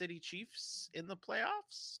Kansas City Chiefs in the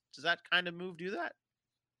playoffs? Does that kind of move do that?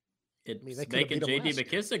 It's making JD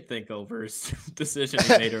McKissick think over his decision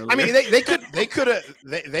he made earlier. I mean, they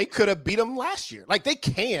could have beat them last year. Like they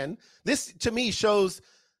can. This to me shows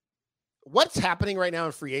what's happening right now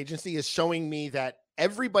in free agency is showing me that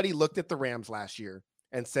everybody looked at the Rams last year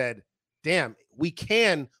and said, damn, we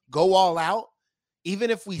can go all out.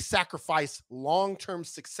 Even if we sacrifice long-term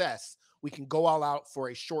success, we can go all out for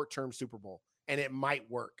a short-term Super Bowl, and it might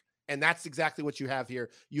work. And that's exactly what you have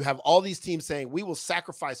here. You have all these teams saying, we will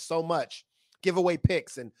sacrifice so much, give away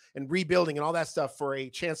picks and rebuilding and all that stuff for a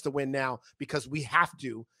chance to win now because we have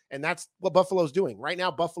to. And that's what Buffalo's doing. Right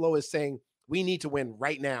now, Buffalo is saying, we need to win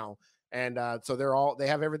right now. And so they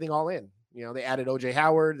have everything all in. You know, they added OJ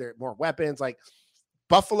Howard, they're more weapons. Like,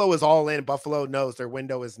 Buffalo is all in. Buffalo knows their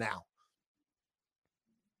window is now.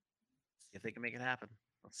 See if they can make it happen.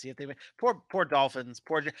 Let's see if they poor Dolphins.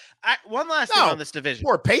 One last thing on this division.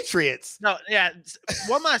 Poor Patriots. No, yeah.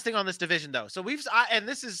 One last thing on this division though. So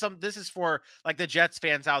this is for like the Jets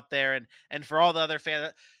fans out there and for all the other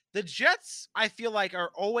fans. The Jets, I feel like,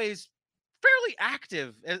 are always fairly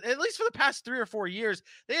active. At least for the past 3 or 4 years,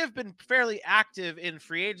 they have been fairly active in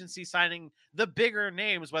free agency, signing the bigger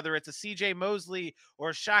names, whether it's a CJ Mosley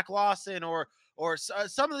or Shaq Lawson or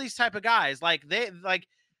some of these type of guys.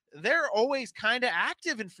 They're always kind of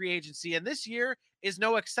active in free agency, and this year is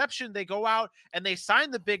no exception. They go out and they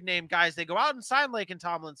sign the big name guys. They go out and sign Laken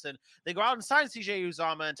Tomlinson. They go out and sign CJ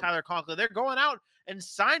Uzomah and Tyler Conklin. They're going out and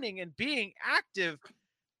signing and being active.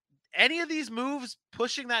 Any of these moves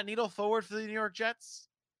pushing that needle forward for the New York Jets?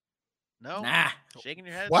 No. Nah. Shaking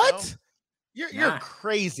your head? What? No? You're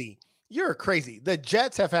crazy. You're crazy. The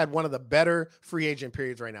Jets have had one of the better free agent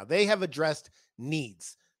periods right now. They have addressed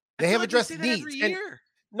needs. They have addressed needs. Every year.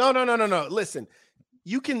 No. Listen,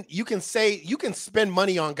 you can spend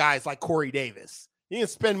money on guys like Corey Davis. You can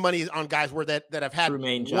spend money on guys that have had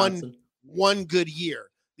one good year.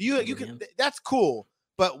 You can. That's cool.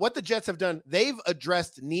 But what the Jets have done, they've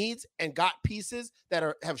addressed needs and got pieces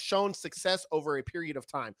that have shown success over a period of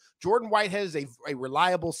time. Jordan Whitehead is a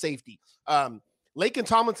reliable safety. Laken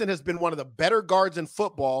Tomlinson has been one of the better guards in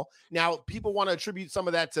football. Now, people want to attribute some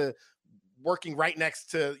of that to working right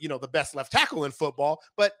next to, the best left tackle in football.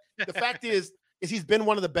 But the fact is he's been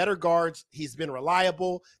one of the better guards. He's been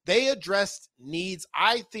reliable. They addressed needs.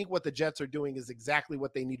 I think what the Jets are doing is exactly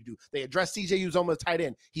what they need to do. They address CJ Uzomah, tight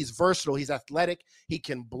end. He's versatile. He's athletic. He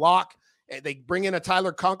can block. They bring in a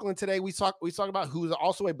Tyler Conklin today. We talked about who's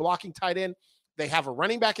also a blocking tight end. They have a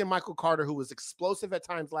running back in Michael Carter who was explosive at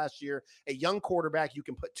times last year, a young quarterback. You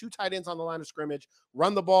can put 2 tight ends on the line of scrimmage,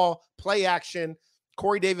 run the ball, play action.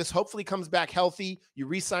 Corey Davis hopefully comes back healthy. You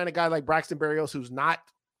re-sign a guy like Braxton Berrios who's not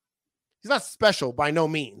special by no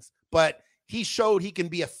means, but he showed he can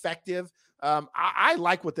be effective. I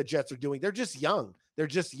like what the Jets are doing. They're just young.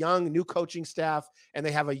 New coaching staff, and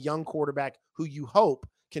they have a young quarterback who you hope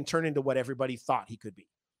can turn into what everybody thought he could be.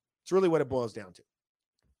 It's really what it boils down to.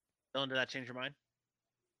 Dylan, did that change your mind?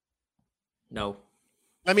 No.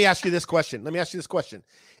 Let me ask you this question.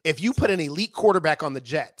 If you put an elite quarterback on the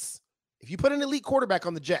Jets,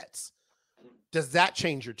 does that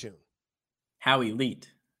change your tune? How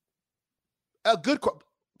elite? A good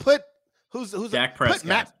who's Dak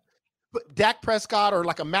Prescott. Put Dak Prescott or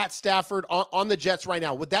like a Matt Stafford on the Jets right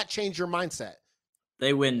now. Would that change your mindset?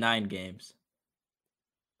 They win 9 games.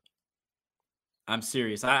 I'm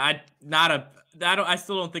serious. I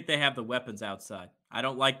still don't think they have the weapons outside. I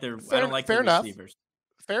don't like their receivers.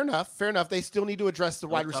 Fair enough. They still need to address the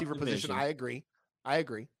wide receiver position. I agree.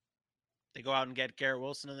 They go out and get Garrett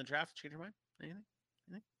Wilson in the draft. Change your mind? Anything?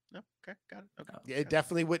 No? Okay, got it. Okay. Yeah, it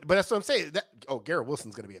definitely would. But that's what I'm saying. Garrett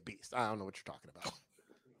Wilson's going to be a beast. I don't know what you're talking about.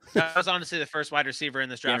 That was honestly the first wide receiver in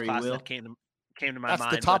this draft class that came to my mind.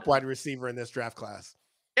 That's the top wide receiver in this draft class.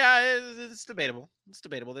 Yeah, it's debatable.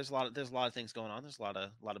 There's a lot of things going on. There's a lot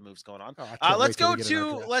of moves going on.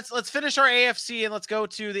 Let's finish our AFC and let's go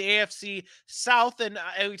to the AFC South. And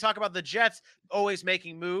we talk about the Jets always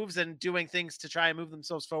making moves and doing things to try and move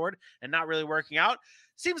themselves forward and not really working out.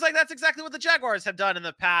 Seems like that's exactly what the Jaguars have done in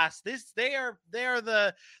the past. They are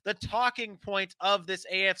the talking point of this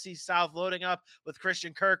AFC South, loading up with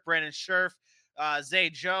Christian Kirk, Brandon Scherf, Zay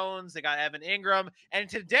Jones. They got Evan Ingram, and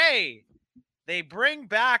today they bring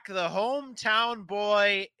back the hometown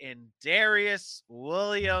boy in Darius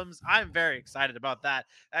Williams. I'm very excited about that.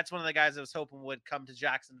 That's one of the guys I was hoping would come to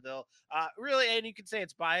Jacksonville. Really, and you could say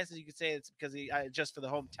it's biased, and you could say it's because he just for the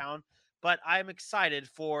hometown. But I'm excited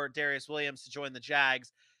for Darius Williams to join the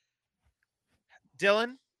Jags.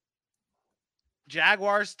 Dylan,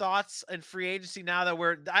 Jaguars thoughts and free agency now that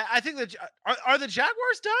I think are the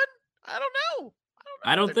Jaguars done? I don't know.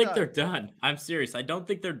 I don't think they're done. I'm serious. I don't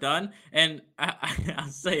think they're done. And I'll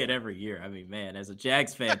say it every year. I mean, man, as a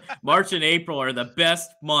Jags fan, March and April are the best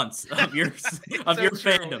months of your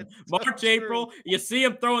fandom. March, April, you see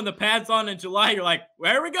them throwing the pads on in July. You're like,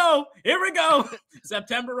 here we go.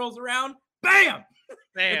 September rolls around. Bam!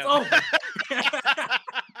 It's over.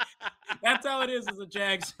 That's how it is as a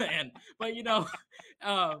Jags fan. But,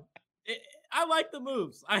 I like the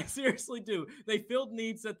moves. I seriously do. They filled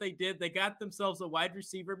needs that they did. They got themselves a wide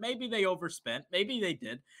receiver. Maybe they overspent. Maybe they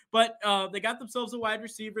did. But they got themselves a wide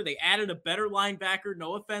receiver. They added a better linebacker.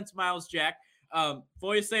 No offense, Miles Jack.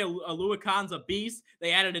 Foyesé Oluwakon's a beast.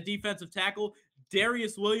 They added a defensive tackle.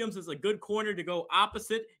 Darius Williams is a good corner to go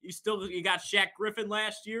opposite. You got Shaq Griffin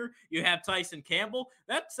last year. You have Tyson Campbell.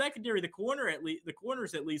 That secondary, the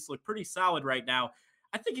corners at least look pretty solid right now.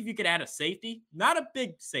 I think if you could add a safety, not a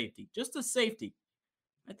big safety, just a safety,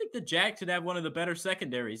 I think the Jags should have one of the better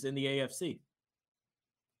secondaries in the AFC.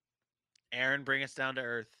 Aaron, bring us down to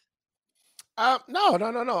earth. No,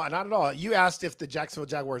 not at all. You asked if the Jacksonville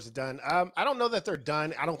Jaguars are done. I don't know that they're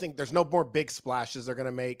done. I don't think there's no more big splashes they're going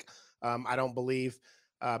to make. I don't believe.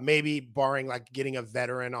 Maybe barring like getting a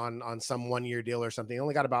veteran on some 1-year deal or something. They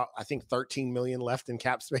only got about, I think, 13 million left in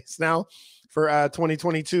cap space now for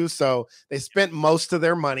 2022. So they spent most of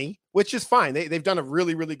their money, which is fine. They've done a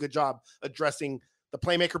really, really good job addressing the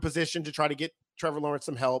playmaker position to try to get Trevor Lawrence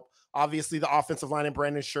some help. Obviously, the offensive line and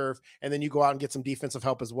Brandon Scherf, and then you go out and get some defensive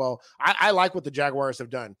help as well. I like what the Jaguars have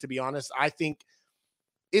done, to be honest. I think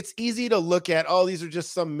it's easy to look at, these are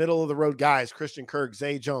just some middle-of-the-road guys, Christian Kirk,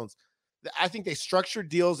 Zay Jones. I think they structured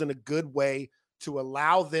deals in a good way to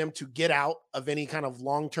allow them to get out of any kind of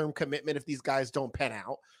long-term commitment if these guys don't pan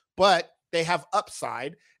out, but they have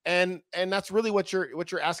upside, and that's really what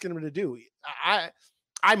you're asking them to do.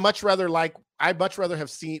 I much rather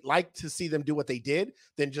have liked to see them do what they did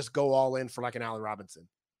than just go all in for like an Allen Robinson.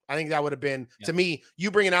 I think that would have been, to me,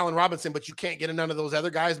 you bring in Allen Robinson, but you can't get none of those other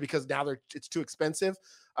guys because now it's too expensive.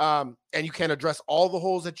 And you can't address all the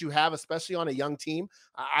holes that you have, especially on a young team.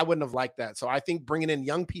 I wouldn't have liked that. So I think bringing in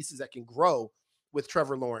young pieces that can grow with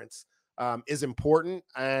Trevor Lawrence is important.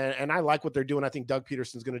 And I like what they're doing. I think Doug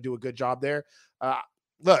Peterson's going to do a good job there.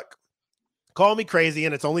 Look, call me crazy,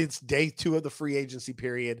 and it's only day 2 of the free agency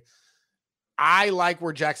period. I like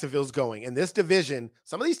where Jacksonville's going. In this division,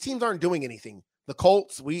 some of these teams aren't doing anything. The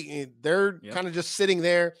Colts, they're kind of just sitting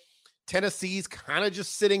there. Tennessee's kind of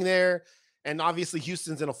just sitting there. And obviously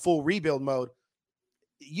Houston's in a full rebuild mode.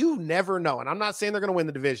 You never know. And I'm not saying they're going to win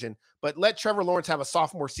the division, but let Trevor Lawrence have a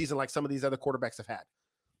sophomore season like some of these other quarterbacks have had.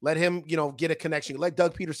 Let him, get a connection. Let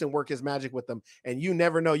Doug Peterson work his magic with them. And you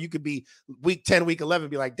never know. You could be week 10, week 11,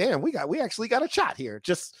 be like, damn, we actually got a shot here.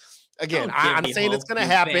 Just again, I'm saying it's going to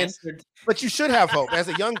happen, bastard. But you should have hope. As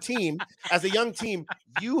a young team,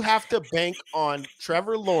 you have to bank on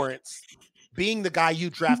Trevor Lawrence being the guy you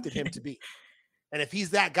drafted him to be. And if he's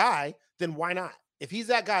that guy, then why not? If he's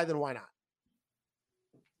that guy, then why not?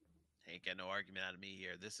 Ain't get no argument out of me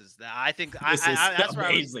here. This is that. I think that's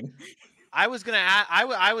amazing. I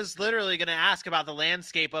was literally gonna ask about the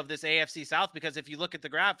landscape of this AFC South, because if you look at the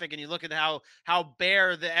graphic and you look at how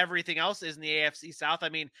bare everything else is in the AFC South, I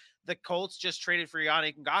mean, the Colts just traded for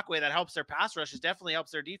Yannick Ngakoue. That helps their pass rush. It definitely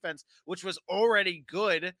helps their defense, which was already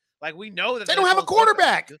good. Like, we know that they don't have a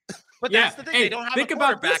quarterback. But that's the thing. They don't have a quarterback. Think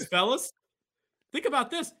about this, fellas. Think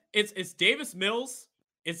about this. It's Davis Mills.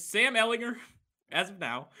 It's Sam Ehlinger as of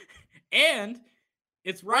now. And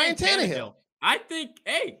it's Ryan Tannehill. I think,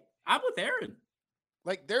 I'm with Aaron.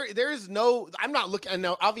 Like there is no, I'm not looking. I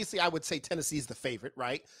know obviously I would say Tennessee's the favorite,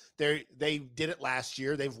 right? They did it last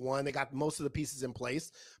year. They've won. They got most of the pieces in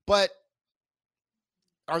place. But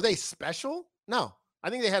are they special? No. I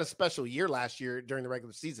think they had a special year last year during the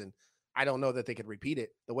regular season. I don't know that they could repeat it.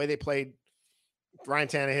 The way they played Ryan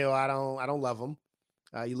Tannehill, I don't love him.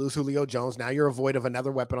 You lose Julio Jones. Now you're void of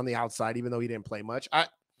another weapon on the outside, even though he didn't play much.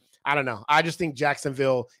 I don't know. I just think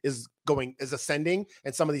Jacksonville is ascending,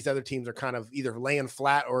 and some of these other teams are kind of either laying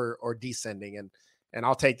flat or descending. And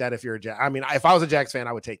I'll take that if you're a Jack. I mean, if I was a Jags fan,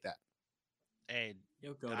 I would take that. Hey,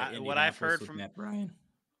 what I've heard from Matt Bryan.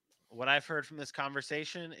 What I've heard from this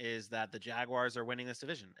conversation is that the Jaguars are winning this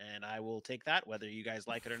division, and I will take that. Whether you guys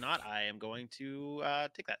like it or not, I am going to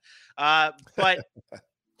take that. But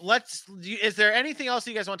is there anything else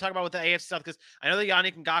you guys want to talk about with the AFC South? Because I know the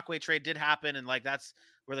Yannick Ngakoue trade did happen, and like that's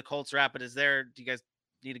where the Colts are at. But do you guys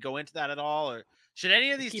need to go into that at all, or should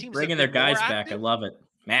any of these teams bringing their guys back? I love it.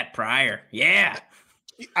 Matt Pryor, yeah.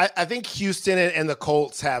 I think Houston and the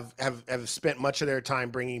Colts have spent much of their time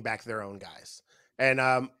bringing back their own guys.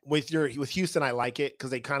 And with Houston, I like it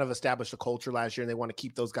because they kind of established a culture last year and they want to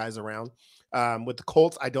keep those guys around. With the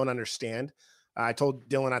Colts, I don't understand. I told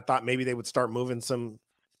Dylan I thought maybe they would start moving some,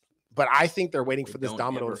 but I think they're waiting for this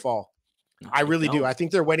domino to fall. I really do. I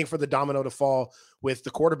think they're waiting for the domino to fall with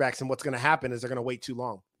the quarterbacks, and what's going to happen is they're going to wait too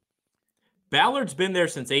long. Ballard's been there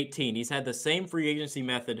since 18. He's had the same free agency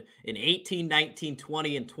method in 18, 19,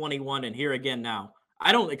 20, and 21, and here again now.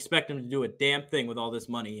 I don't expect him to do a damn thing with all this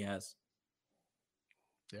money he has.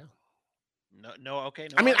 Yeah. No. Okay.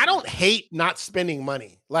 No I mean, I argument. don't hate not spending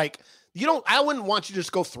money. Like, I wouldn't want you to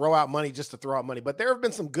just go throw out money just to throw out money, but there have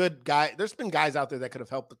been some good guys. There's been guys out there that could have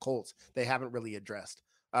helped the Colts. They haven't really addressed.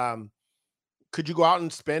 Could you go out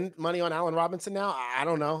and spend money on Allen Robinson now? I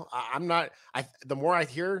don't know. I'm not, the more I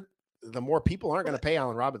hear, the more people aren't going to pay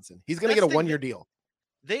Allen Robinson. He's going to get a 1-year deal.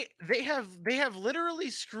 They have literally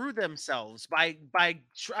screwed themselves by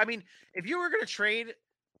I mean, if you were going to trade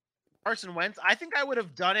Carson Wentz, I think I would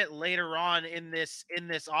have done it later on in this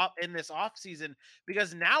off season,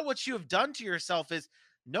 because now what you have done to yourself is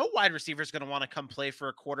no wide receiver is going to want to come play for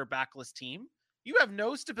a quarterbackless team. You have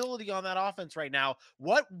no stability on that offense right now.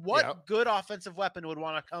 What good offensive weapon would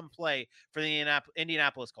want to come play for the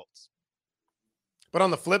Indianapolis Colts? But on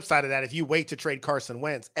the flip side of that, if you wait to trade Carson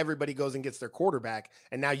Wentz, everybody goes and gets their quarterback,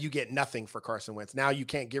 and now you get nothing for Carson Wentz. Now you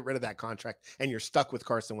can't get rid of that contract, and you're stuck with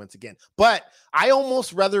Carson Wentz again. But I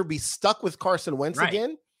almost rather be stuck with Carson Wentz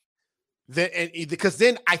again, because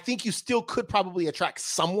then I think you still could probably attract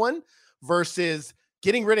someone versus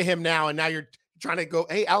getting rid of him now, and now you're trying to go,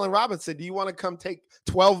 hey, Allen Robinson, do you want to come take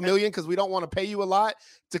 $12 million because we don't want to pay you a lot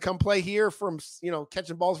to come play here from,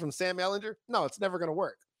 catching balls from Sam Ehlinger? No, it's never going to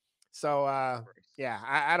work. So, yeah,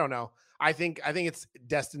 I don't know. I think it's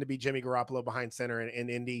destined to be Jimmy Garoppolo behind center in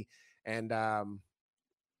Indy, and but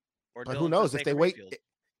who knows if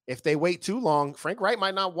they wait too long, Frank Wright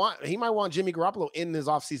might want Jimmy Garoppolo in his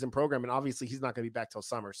offseason program, and obviously he's not going to be back till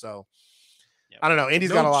summer. So, I don't know.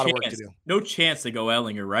 Indy's got a lot of work to do. No chance to go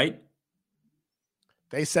Ehlinger, right?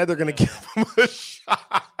 They said they're going to give him a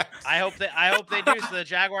shot. I hope they do, so the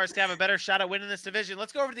Jaguars can have a better shot at winning this division.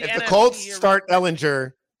 Let's go over to the NFC. If the Colts start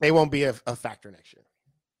Ehlinger, they won't be a factor next year.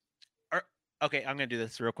 Okay, I'm going to do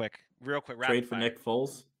this real quick. Trade for Nick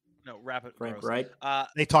Foles? No, rapid. Frank Wright?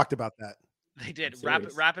 They talked about that. They did.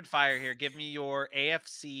 Rapid fire here. Give me your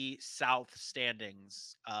AFC South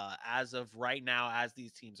standings as of right now, as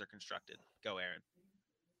these teams are constructed. Go, Aaron.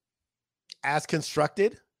 As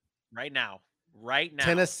constructed? Right now.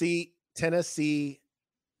 Tennessee. Do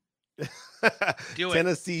it.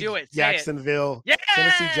 Tennessee, Do it. Jacksonville. Yeah!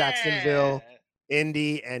 Tennessee, Jacksonville,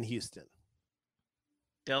 Indy, and Houston.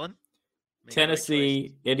 Dylan?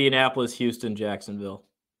 Tennessee, Indianapolis, Houston, Jacksonville.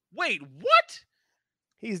 Wait, what?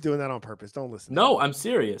 He's doing that on purpose. Don't listen. No, I'm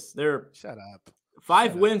serious. Shut up.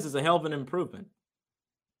 5 wins is a hell of an improvement.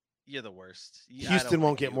 You're the worst. Houston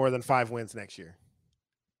won't get more than 5 wins next year.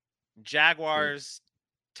 Jaguars,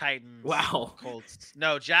 Titans. Wow. Colts.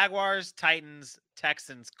 No, Jaguars, Titans,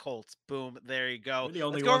 Texans, Colts. Boom. There you go. We're the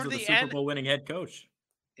only ones with a Super Bowl winning head coach.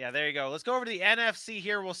 Yeah, there you go. Let's go over to the NFC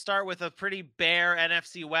here. We'll start with a pretty bare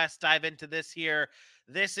NFC West. Dive into this here.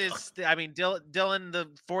 This is, Dylan, the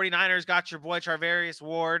 49ers got your boy Charvarius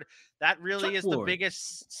Ward. That really is the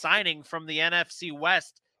biggest signing from the NFC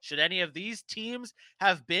West. Should any of these teams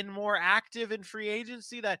have been more active in free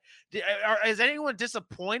agency? Is anyone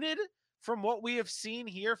disappointed from what we have seen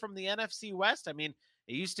here from the NFC West? I mean,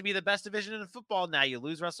 it used to be the best division in football. Now you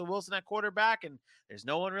lose Russell Wilson at quarterback, and there's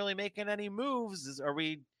no one really making any moves. Are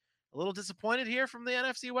we a little disappointed here from the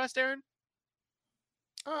NFC West, Aaron?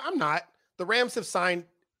 I'm not. The Rams have signed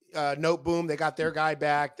Noteboom. They got their guy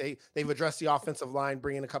back. They've addressed the offensive line,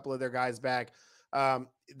 bringing a couple of their guys back.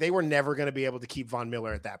 They were never going to be able to keep Von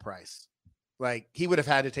Miller at that price. Like, he would have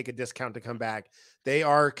had to take a discount to come back. They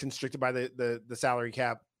are constricted by the salary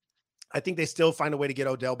cap. I think they still find a way to get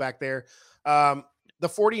Odell back there. The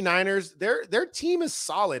 49ers, their team is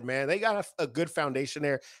solid, man. They got a good foundation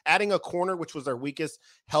there. Adding a corner, which was their weakest,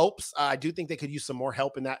 helps. I do think they could use some more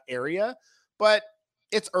help in that area, but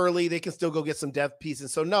it's early. They can still go get some depth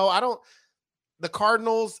pieces. So no, I don't. The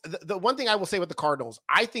Cardinals, the one thing I will say with the Cardinals,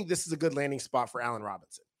 I think this is a good landing spot for Allen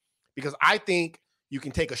Robinson, because I think you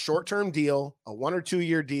can take a short-term deal, a 1 or 2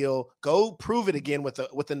 year deal, go prove it again with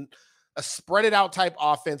a spread it out type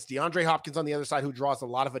offense. DeAndre Hopkins on the other side, who draws a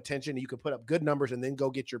lot of attention, and you can put up good numbers and then go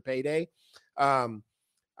get your payday.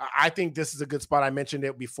 I think this is a good spot. I mentioned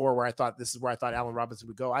it before where I thought Allen Robinson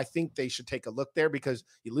would go. I think they should take a look there, because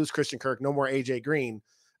you lose Christian Kirk, no more AJ Green.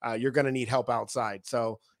 You're going to need help outside.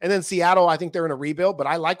 So, and then Seattle, I think they're in a rebuild, but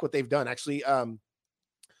I like what they've done. Actually,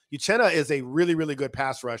 Uchenna is a really, really good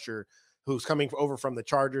pass rusher who's coming over from the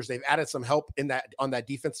Chargers. They've added some help on that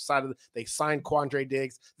defensive side of it. They signed Quandre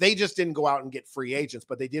Diggs. They just didn't go out and get free agents,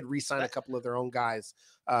 but they did re-sign a couple of their own guys.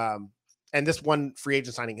 And this one free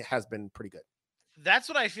agent signing has been pretty good. That's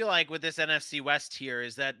what I feel like with this NFC West here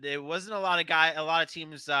is that it wasn't a lot of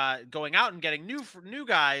teams going out and getting new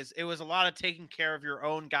guys. It was a lot of taking care of your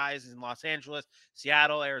own guys in Los Angeles,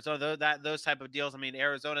 Seattle, Arizona, those type of deals. I mean,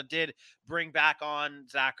 Arizona did bring back on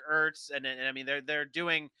Zach Ertz, and I mean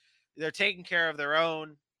they're taking care of their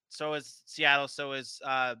own. So is Seattle, so is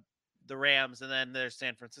the Rams, and then there's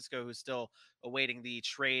San Francisco, who's still awaiting the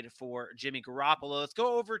trade for Jimmy Garoppolo. Let's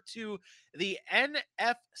go over to the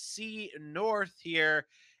NFC North here.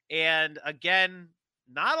 And again,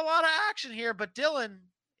 not a lot of action here, but Dylan,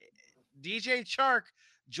 DJ Chark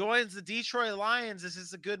joins the Detroit Lions. Is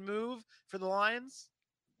this a good move for the Lions?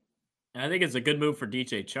 I think it's a good move for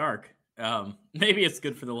DJ Chark. Maybe it's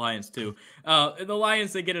good for the Lions too. The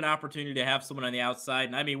Lions, they get an opportunity to have someone on the outside.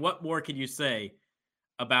 And I mean, what more can you say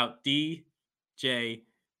about DJ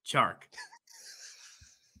Chark?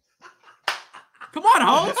 Come on,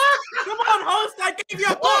 host. Come on, host. I gave you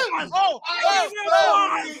a pause.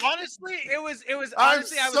 Honestly, it was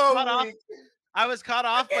honestly, I was caught off. I was caught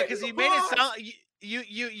off because you made it sound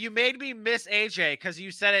you made me miss AJ because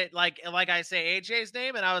you said it like I say AJ's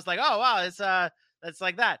name, and I was like, oh wow, it's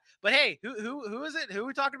like that. But hey, who is it? Who are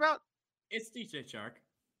we talking about? It's DJ Chark.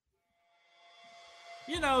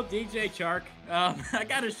 You know, DJ Chark. I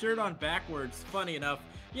got his shirt on backwards. Funny enough,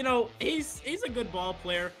 you know, he's a good ball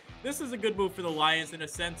player. This is a good move for the Lions in a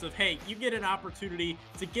sense of, hey, you get an opportunity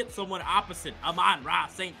to get someone opposite Amon-Ra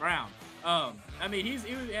St. Brown. I mean, he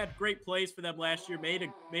had great plays for them last year. Made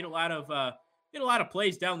a lot of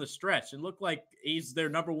plays down the stretch and looked like he's their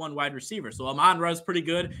number one wide receiver. So Amon-Ra's pretty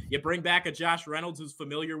good. You bring back a Josh Reynolds who's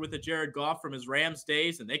familiar with the Jared Goff from his Rams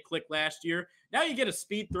days, and they clicked last year. Now you get a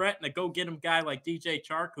speed threat and a go-get-him guy like DJ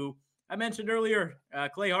Chark, who I mentioned earlier.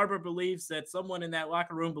 Clay Harbor believes that someone in that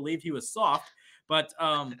locker room believed he was soft, but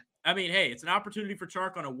I mean, hey, it's an opportunity for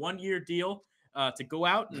Chark on a one-year deal to go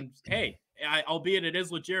out and, hey, albeit it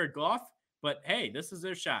is with Jared Goff, but hey, this is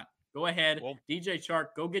their shot. Go ahead, DJ Chark,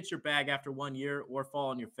 go get your bag after 1 year or fall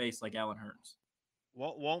on your face like Allen Hurns.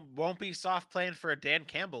 Won't be soft playing for a Dan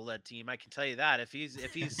Campbell led team. I can tell you that. If he's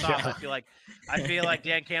soft, I feel like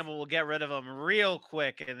Dan Campbell will get rid of him real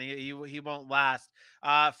quick, and he won't last.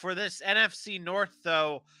 For this NFC North,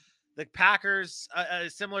 though, the Packers, a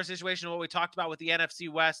similar situation to what we talked about with the NFC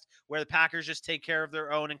West, where the Packers just take care of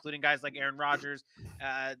their own, including guys like Aaron Rodgers.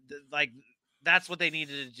 That's what they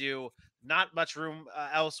needed to do. Not much room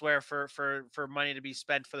elsewhere for money to be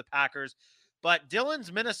spent for the Packers. But Dylan's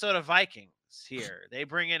Minnesota Vikings here. They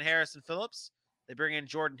bring in Harrison Phillips. They bring in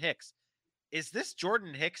Jordan Hicks. Is this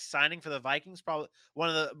Jordan Hicks signing for the Vikings probably one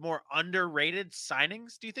of the more underrated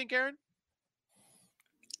signings, do you think, Aaron?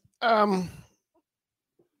 I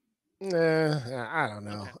don't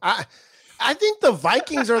know. I think the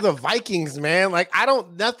Vikings are the Vikings, man. Like,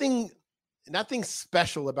 nothing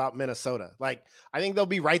special about Minnesota. Like, I think they'll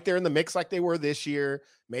be right there in the mix like they were this year.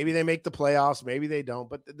 Maybe they make the playoffs, maybe they don't.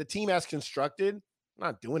 But the team as constructed,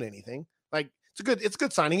 not doing anything. Like, it's a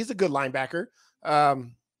good signing. He's a good linebacker.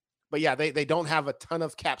 But yeah, they don't have a ton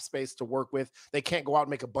of cap space to work with. They can't go out and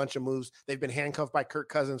make a bunch of moves. They've been handcuffed by Kirk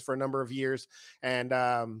Cousins for a number of years. And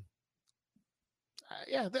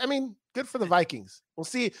yeah, I mean, good for the Vikings. We'll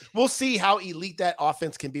see how elite that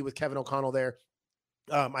offense can be with Kevin O'Connell there.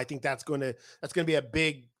 I think that's going to be a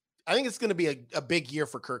big year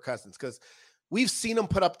for Kirk Cousins, because we've seen him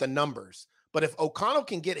put up the numbers. But if O'Connell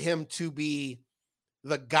can get him to be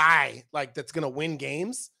the guy like that's going to win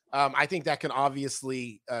games, I think that can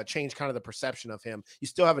obviously change kind of the perception of him. You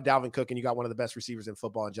still have a Dalvin Cook, and you got one of the best receivers in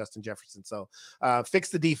football in Justin Jefferson. So fix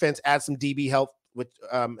the defense, add some DB help,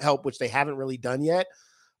 which they haven't really done yet.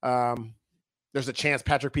 There's a chance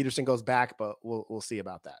Patrick Peterson goes back, but we'll see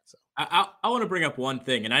about that. So I want to bring up one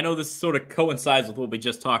thing, and I know this sort of coincides with what we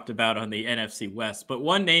just talked about on the NFC West, but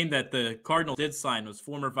one name that the Cardinals did sign was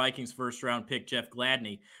former Vikings first-round pick Jeff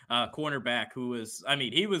Gladney, cornerback,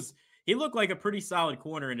 he looked like a pretty solid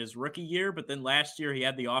corner in his rookie year, but then last year he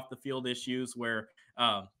had the off-the-field issues where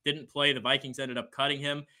didn't play. The Vikings ended up cutting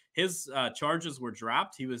him. His charges were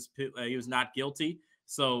dropped. He was not guilty.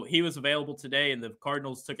 So he was available today, and the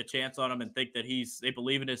Cardinals took a chance on him and think that they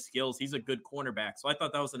believe in his skills. He's a good cornerback. So I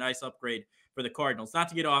thought that was a nice upgrade for the Cardinals. Not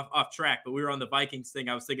to get off track, but we were on the Vikings thing.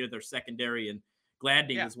 I was thinking of their secondary, and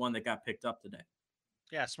Gladney was one that got picked up today.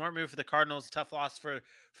 Yeah, smart move for the Cardinals. Tough loss for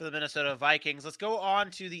the Minnesota Vikings. Let's go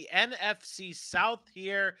on to the NFC South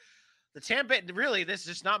here. The Tampa, really, there's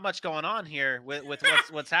just not much going on here with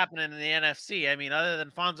what's happening in the NFC. I mean, other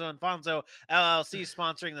than Fonzo and Fonzo LLC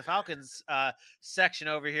sponsoring the Falcons section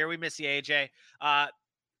over here. We miss you, AJ.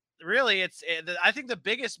 Really, I think the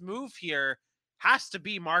biggest move here has to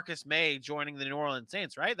be Marcus May joining the New Orleans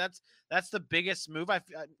Saints, right? That's the biggest move.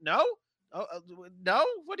 No? Oh no!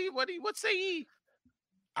 What say ye?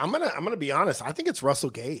 I'm gonna be honest. I think it's Russell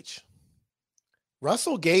Gage.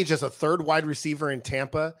 Russell Gage as a third wide receiver in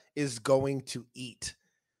Tampa is going to eat.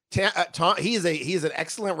 He is an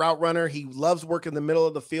excellent route runner. He loves working the middle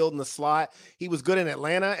of the field in the slot. He was good in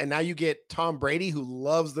Atlanta, and now you get Tom Brady, who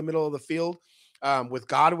loves the middle of the field, with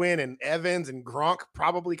Godwin and Evans and Gronk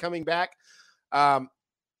probably coming back.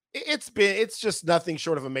 It's just nothing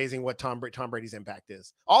short of amazing what Tom Brady's impact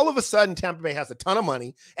is. All of a sudden, Tampa Bay has a ton of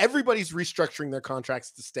money. Everybody's restructuring their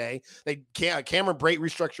contracts to stay. Cameron Brate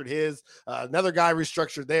restructured his. Another guy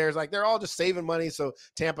restructured theirs. Like, they're all just saving money so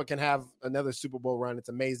Tampa can have another Super Bowl run. It's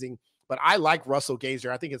amazing. But I like Russell Gage.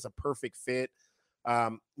 I think it's a perfect fit.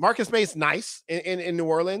 Marcus May's nice in New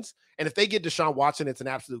Orleans. And if they get Deshaun Watson, it's an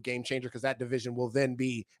absolute game changer, because that division will then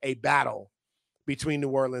be a battle between New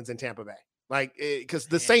Orleans and Tampa Bay. Like, because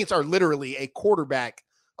the Saints are literally a quarterback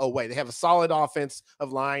away. They have a solid offensive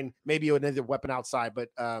line, maybe another weapon outside, but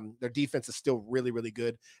their defense is still really, really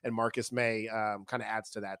good. And Marcus May kind of adds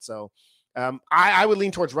to that. So I would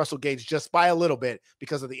lean towards Russell Gage just by a little bit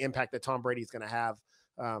because of the impact that Tom Brady is going to have.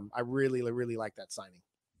 I really, really like that signing.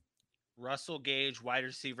 Russell Gage, wide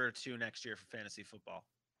receiver 2 next year for fantasy football.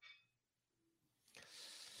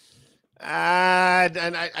 And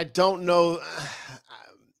I don't know.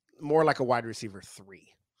 More like a wide receiver 3.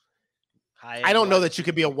 I don't know that you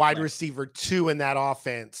could be a wide receiver 2 in that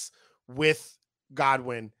offense with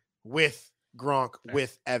Godwin, with Gronk,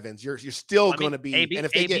 with Evans. You're still going to be. AB, and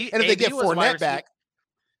if they get Fournette back,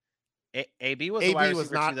 AB was a wide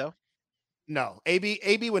receiver 2 though. No,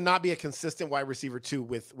 AB would not be a consistent wide receiver 2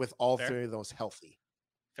 with all three of those healthy.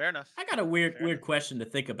 Fair enough. I got a weird question to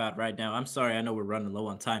think about right now. I'm sorry, I know we're running low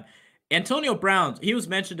on time. Antonio Brown, he was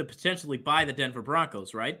mentioned to potentially buy the Denver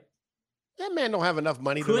Broncos, right? That man don't have enough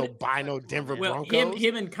money to buy no Denver Broncos.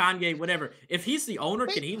 Him and Kanye, whatever. If he's the owner,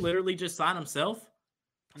 can he literally just sign himself?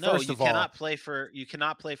 No, you cannot play for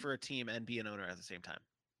a team and be an owner at the same time.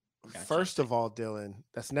 Gotcha. First of all, Dylan,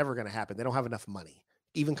 that's never going to happen. They don't have enough money.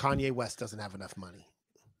 Even Kanye West doesn't have enough money.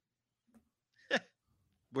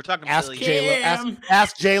 We're talking ask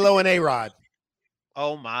J-Lo and A-Rod.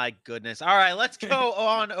 Oh my goodness. All right, let's go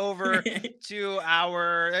on over to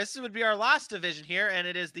this would be our last division here, and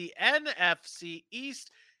it is the NFC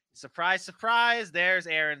East. Surprise, surprise. There's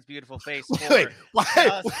Aaron's beautiful face. Why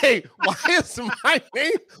is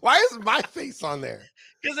my face on there?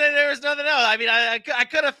 Because there was nothing else. I mean, I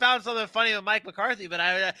could have found something funny with Mike McCarthy, but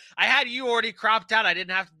I had you already cropped out. I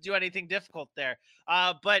didn't have to do anything difficult there.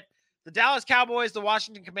 But the Dallas Cowboys, the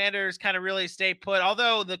Washington Commanders kind of really stay put.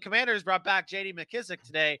 Although the Commanders brought back J.D. McKissick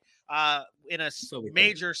today in a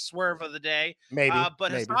major swerve of the day. Maybe.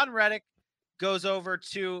 Hassan Reddick goes over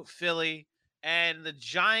to Philly, and the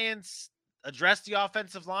Giants address the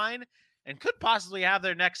offensive line and could possibly have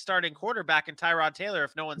their next starting quarterback in Tyrod Taylor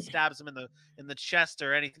if no one stabs him in the chest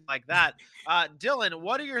or anything like that. Dylan,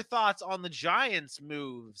 what are your thoughts on the Giants'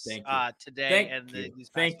 moves today these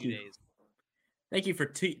past few days? Thank you for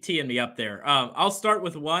teeing me up there. I'll start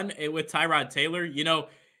with one with Tyrod Taylor. You know,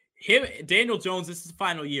 Daniel Jones, this is the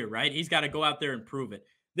final year, right? He's got to go out there and prove it.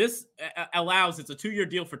 This it's a 2-year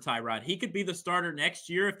deal for Tyrod. He could be the starter next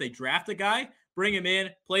year if they draft a guy, bring him in,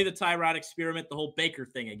 play the Tyrod experiment, the whole Baker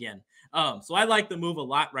thing again. So I like the move a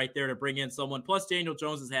lot right there to bring in someone. Plus, Daniel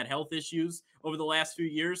Jones has had health issues over the last few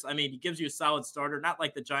years. I mean, he gives you a solid starter. Not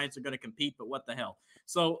like the Giants are going to compete, but what the hell.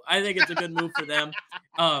 So I think it's a good move for them.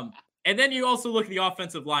 And then you also look at the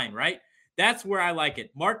offensive line, right? That's where I like it.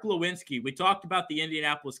 Mark Glowinski. We talked about the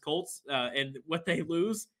Indianapolis Colts and what they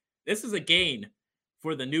lose. This is a gain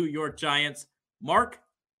for the New York Giants. Mark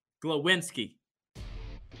Glowinski.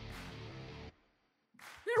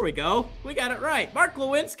 There we go. We got it right. Mark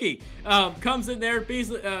Glowinski comes in there.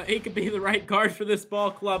 He could be the right guard for this ball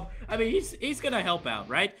club. I mean, he's going to help out,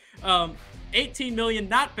 right? $18 million,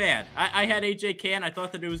 not bad. I had AJ Cann. I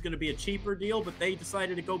thought that it was going to be a cheaper deal, but they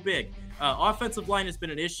decided to go big. Offensive line has been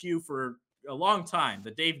an issue for a long time.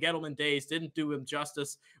 The Dave Gettleman days didn't do him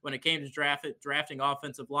justice when it came to drafting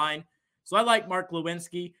offensive line. So I like Mark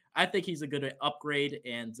Glowinski. I think he's a good upgrade,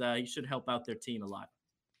 and he should help out their team a lot.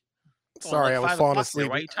 Sorry, I was falling asleep.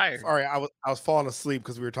 Why are you tired? Sorry, I was falling asleep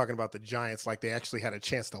because we were talking about the Giants like they actually had a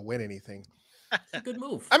chance to win anything. It's a good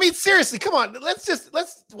move. I mean, seriously, come on.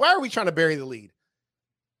 Why are we trying to bury the lead?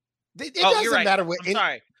 It doesn't matter what.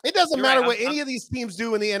 It doesn't matter what any of these teams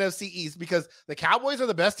do in the NFC East because the Cowboys are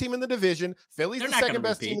the best team in the division. Philly's the second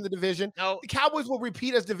best team in the division. No. The Cowboys will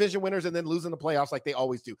repeat as division winners and then lose in the playoffs like they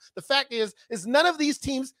always do. The fact is none of these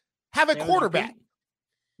teams have a quarterback.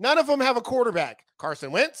 None of them have a quarterback.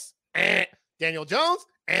 Carson Wentz, Daniel Jones,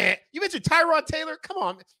 You mentioned Tyrod Taylor. Come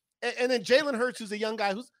on. And then Jalen Hurts, who's a young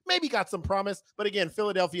guy who's maybe got some promise. But again,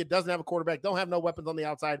 Philadelphia doesn't have a quarterback, don't have no weapons on the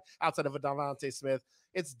outside of a Devontae Smith.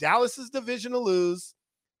 It's Dallas's division to lose.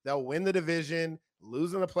 They'll win the division,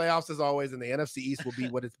 lose in the playoffs as always, and the NFC East will be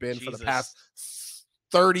what it's been for the past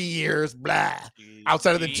 30 years, blah.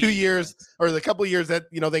 Outside of the 2 years or the couple of years that,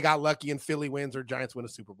 they got lucky and Philly wins or Giants win a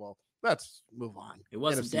Super Bowl. Let's move on. It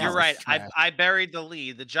wasn't. You're right. I buried the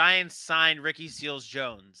lead. The Giants signed Ricky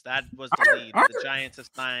Seals-Jones. That was the lead. The Giants have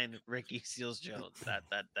signed Ricky Seals-Jones.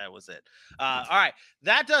 That was it. All right.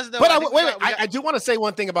 That does. But wait. I do want to say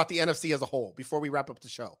one thing about the NFC as a whole before we wrap up the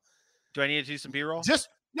show. Do I need to do some B-roll? Just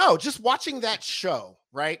watching that show,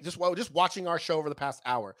 right? Just watching our show over the past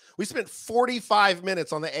hour. We spent 45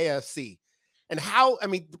 minutes on the AFC. And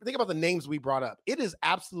think about the names we brought up. It is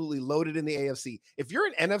absolutely loaded in the AFC. If you're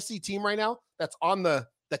an NFC team right now that's on the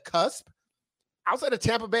cusp, outside of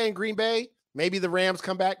Tampa Bay and Green Bay, maybe the Rams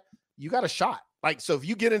come back, you got a shot. So if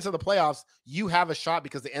you get into the playoffs, you have a shot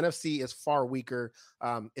because the NFC is far weaker.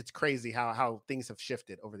 It's crazy how things have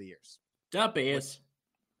shifted over the years.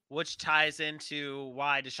 Which ties into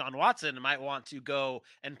why Deshaun Watson might want to go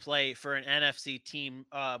and play for an NFC team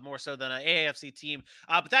more so than an AFC team.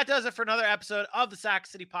 But that does it for another episode of the Sac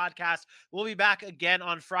City Podcast. We'll be back again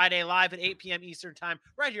on Friday live at 8 p.m. Eastern Time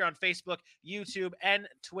right here on Facebook, YouTube, and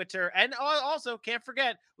Twitter. And also, can't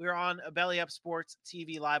forget, we're on Belly Up Sports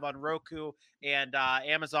TV live on Roku and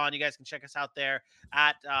Amazon. You guys can check us out there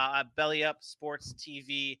at Belly Up Sports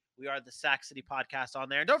TV. We are the Sac City Podcast on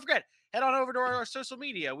there. And don't forget, head on over to our social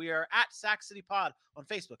media. We are at Sac City Pod on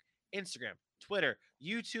Facebook, Instagram, Twitter,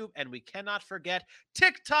 YouTube, and we cannot forget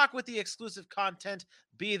TikTok with the exclusive content.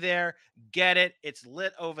 Be there, get it. It's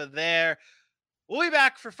lit over there. We'll be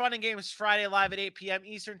back for Fun and Games Friday live at 8 p.m.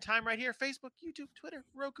 Eastern Time right here. Facebook, YouTube, Twitter,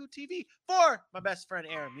 Roku TV. For my best friend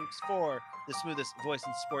Aaron Mukes, for the smoothest voice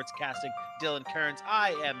in sports casting, Dylan Kearns.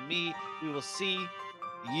 I am me. We will see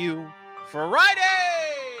you Friday.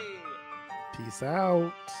 Peace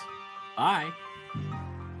out. Bye.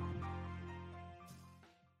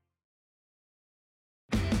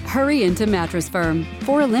 Hurry into Mattress Firm.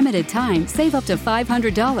 For a limited time, save up to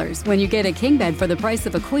 $500 when you get a king bed for the price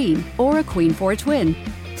of a queen or a queen for a twin.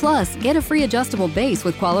 Plus, get a free adjustable base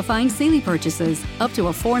with qualifying Sealy purchases up to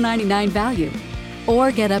a $499 value.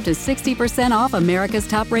 Or get up to 60% off America's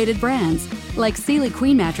top-rated brands like Sealy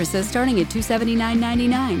Queen mattresses starting at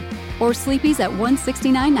 $279.99 or Sleepy's at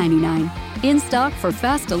 $169.99. In stock for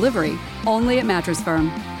fast delivery, only at Mattress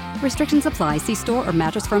Firm. Restrictions apply. See store or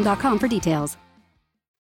mattressfirm.com for details.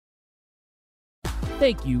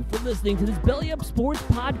 Thank you for listening to this Belly Up Sports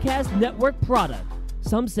Podcast Network product.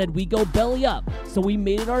 Some said we go belly up, so we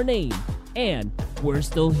made it our name, and we're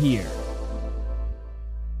still here.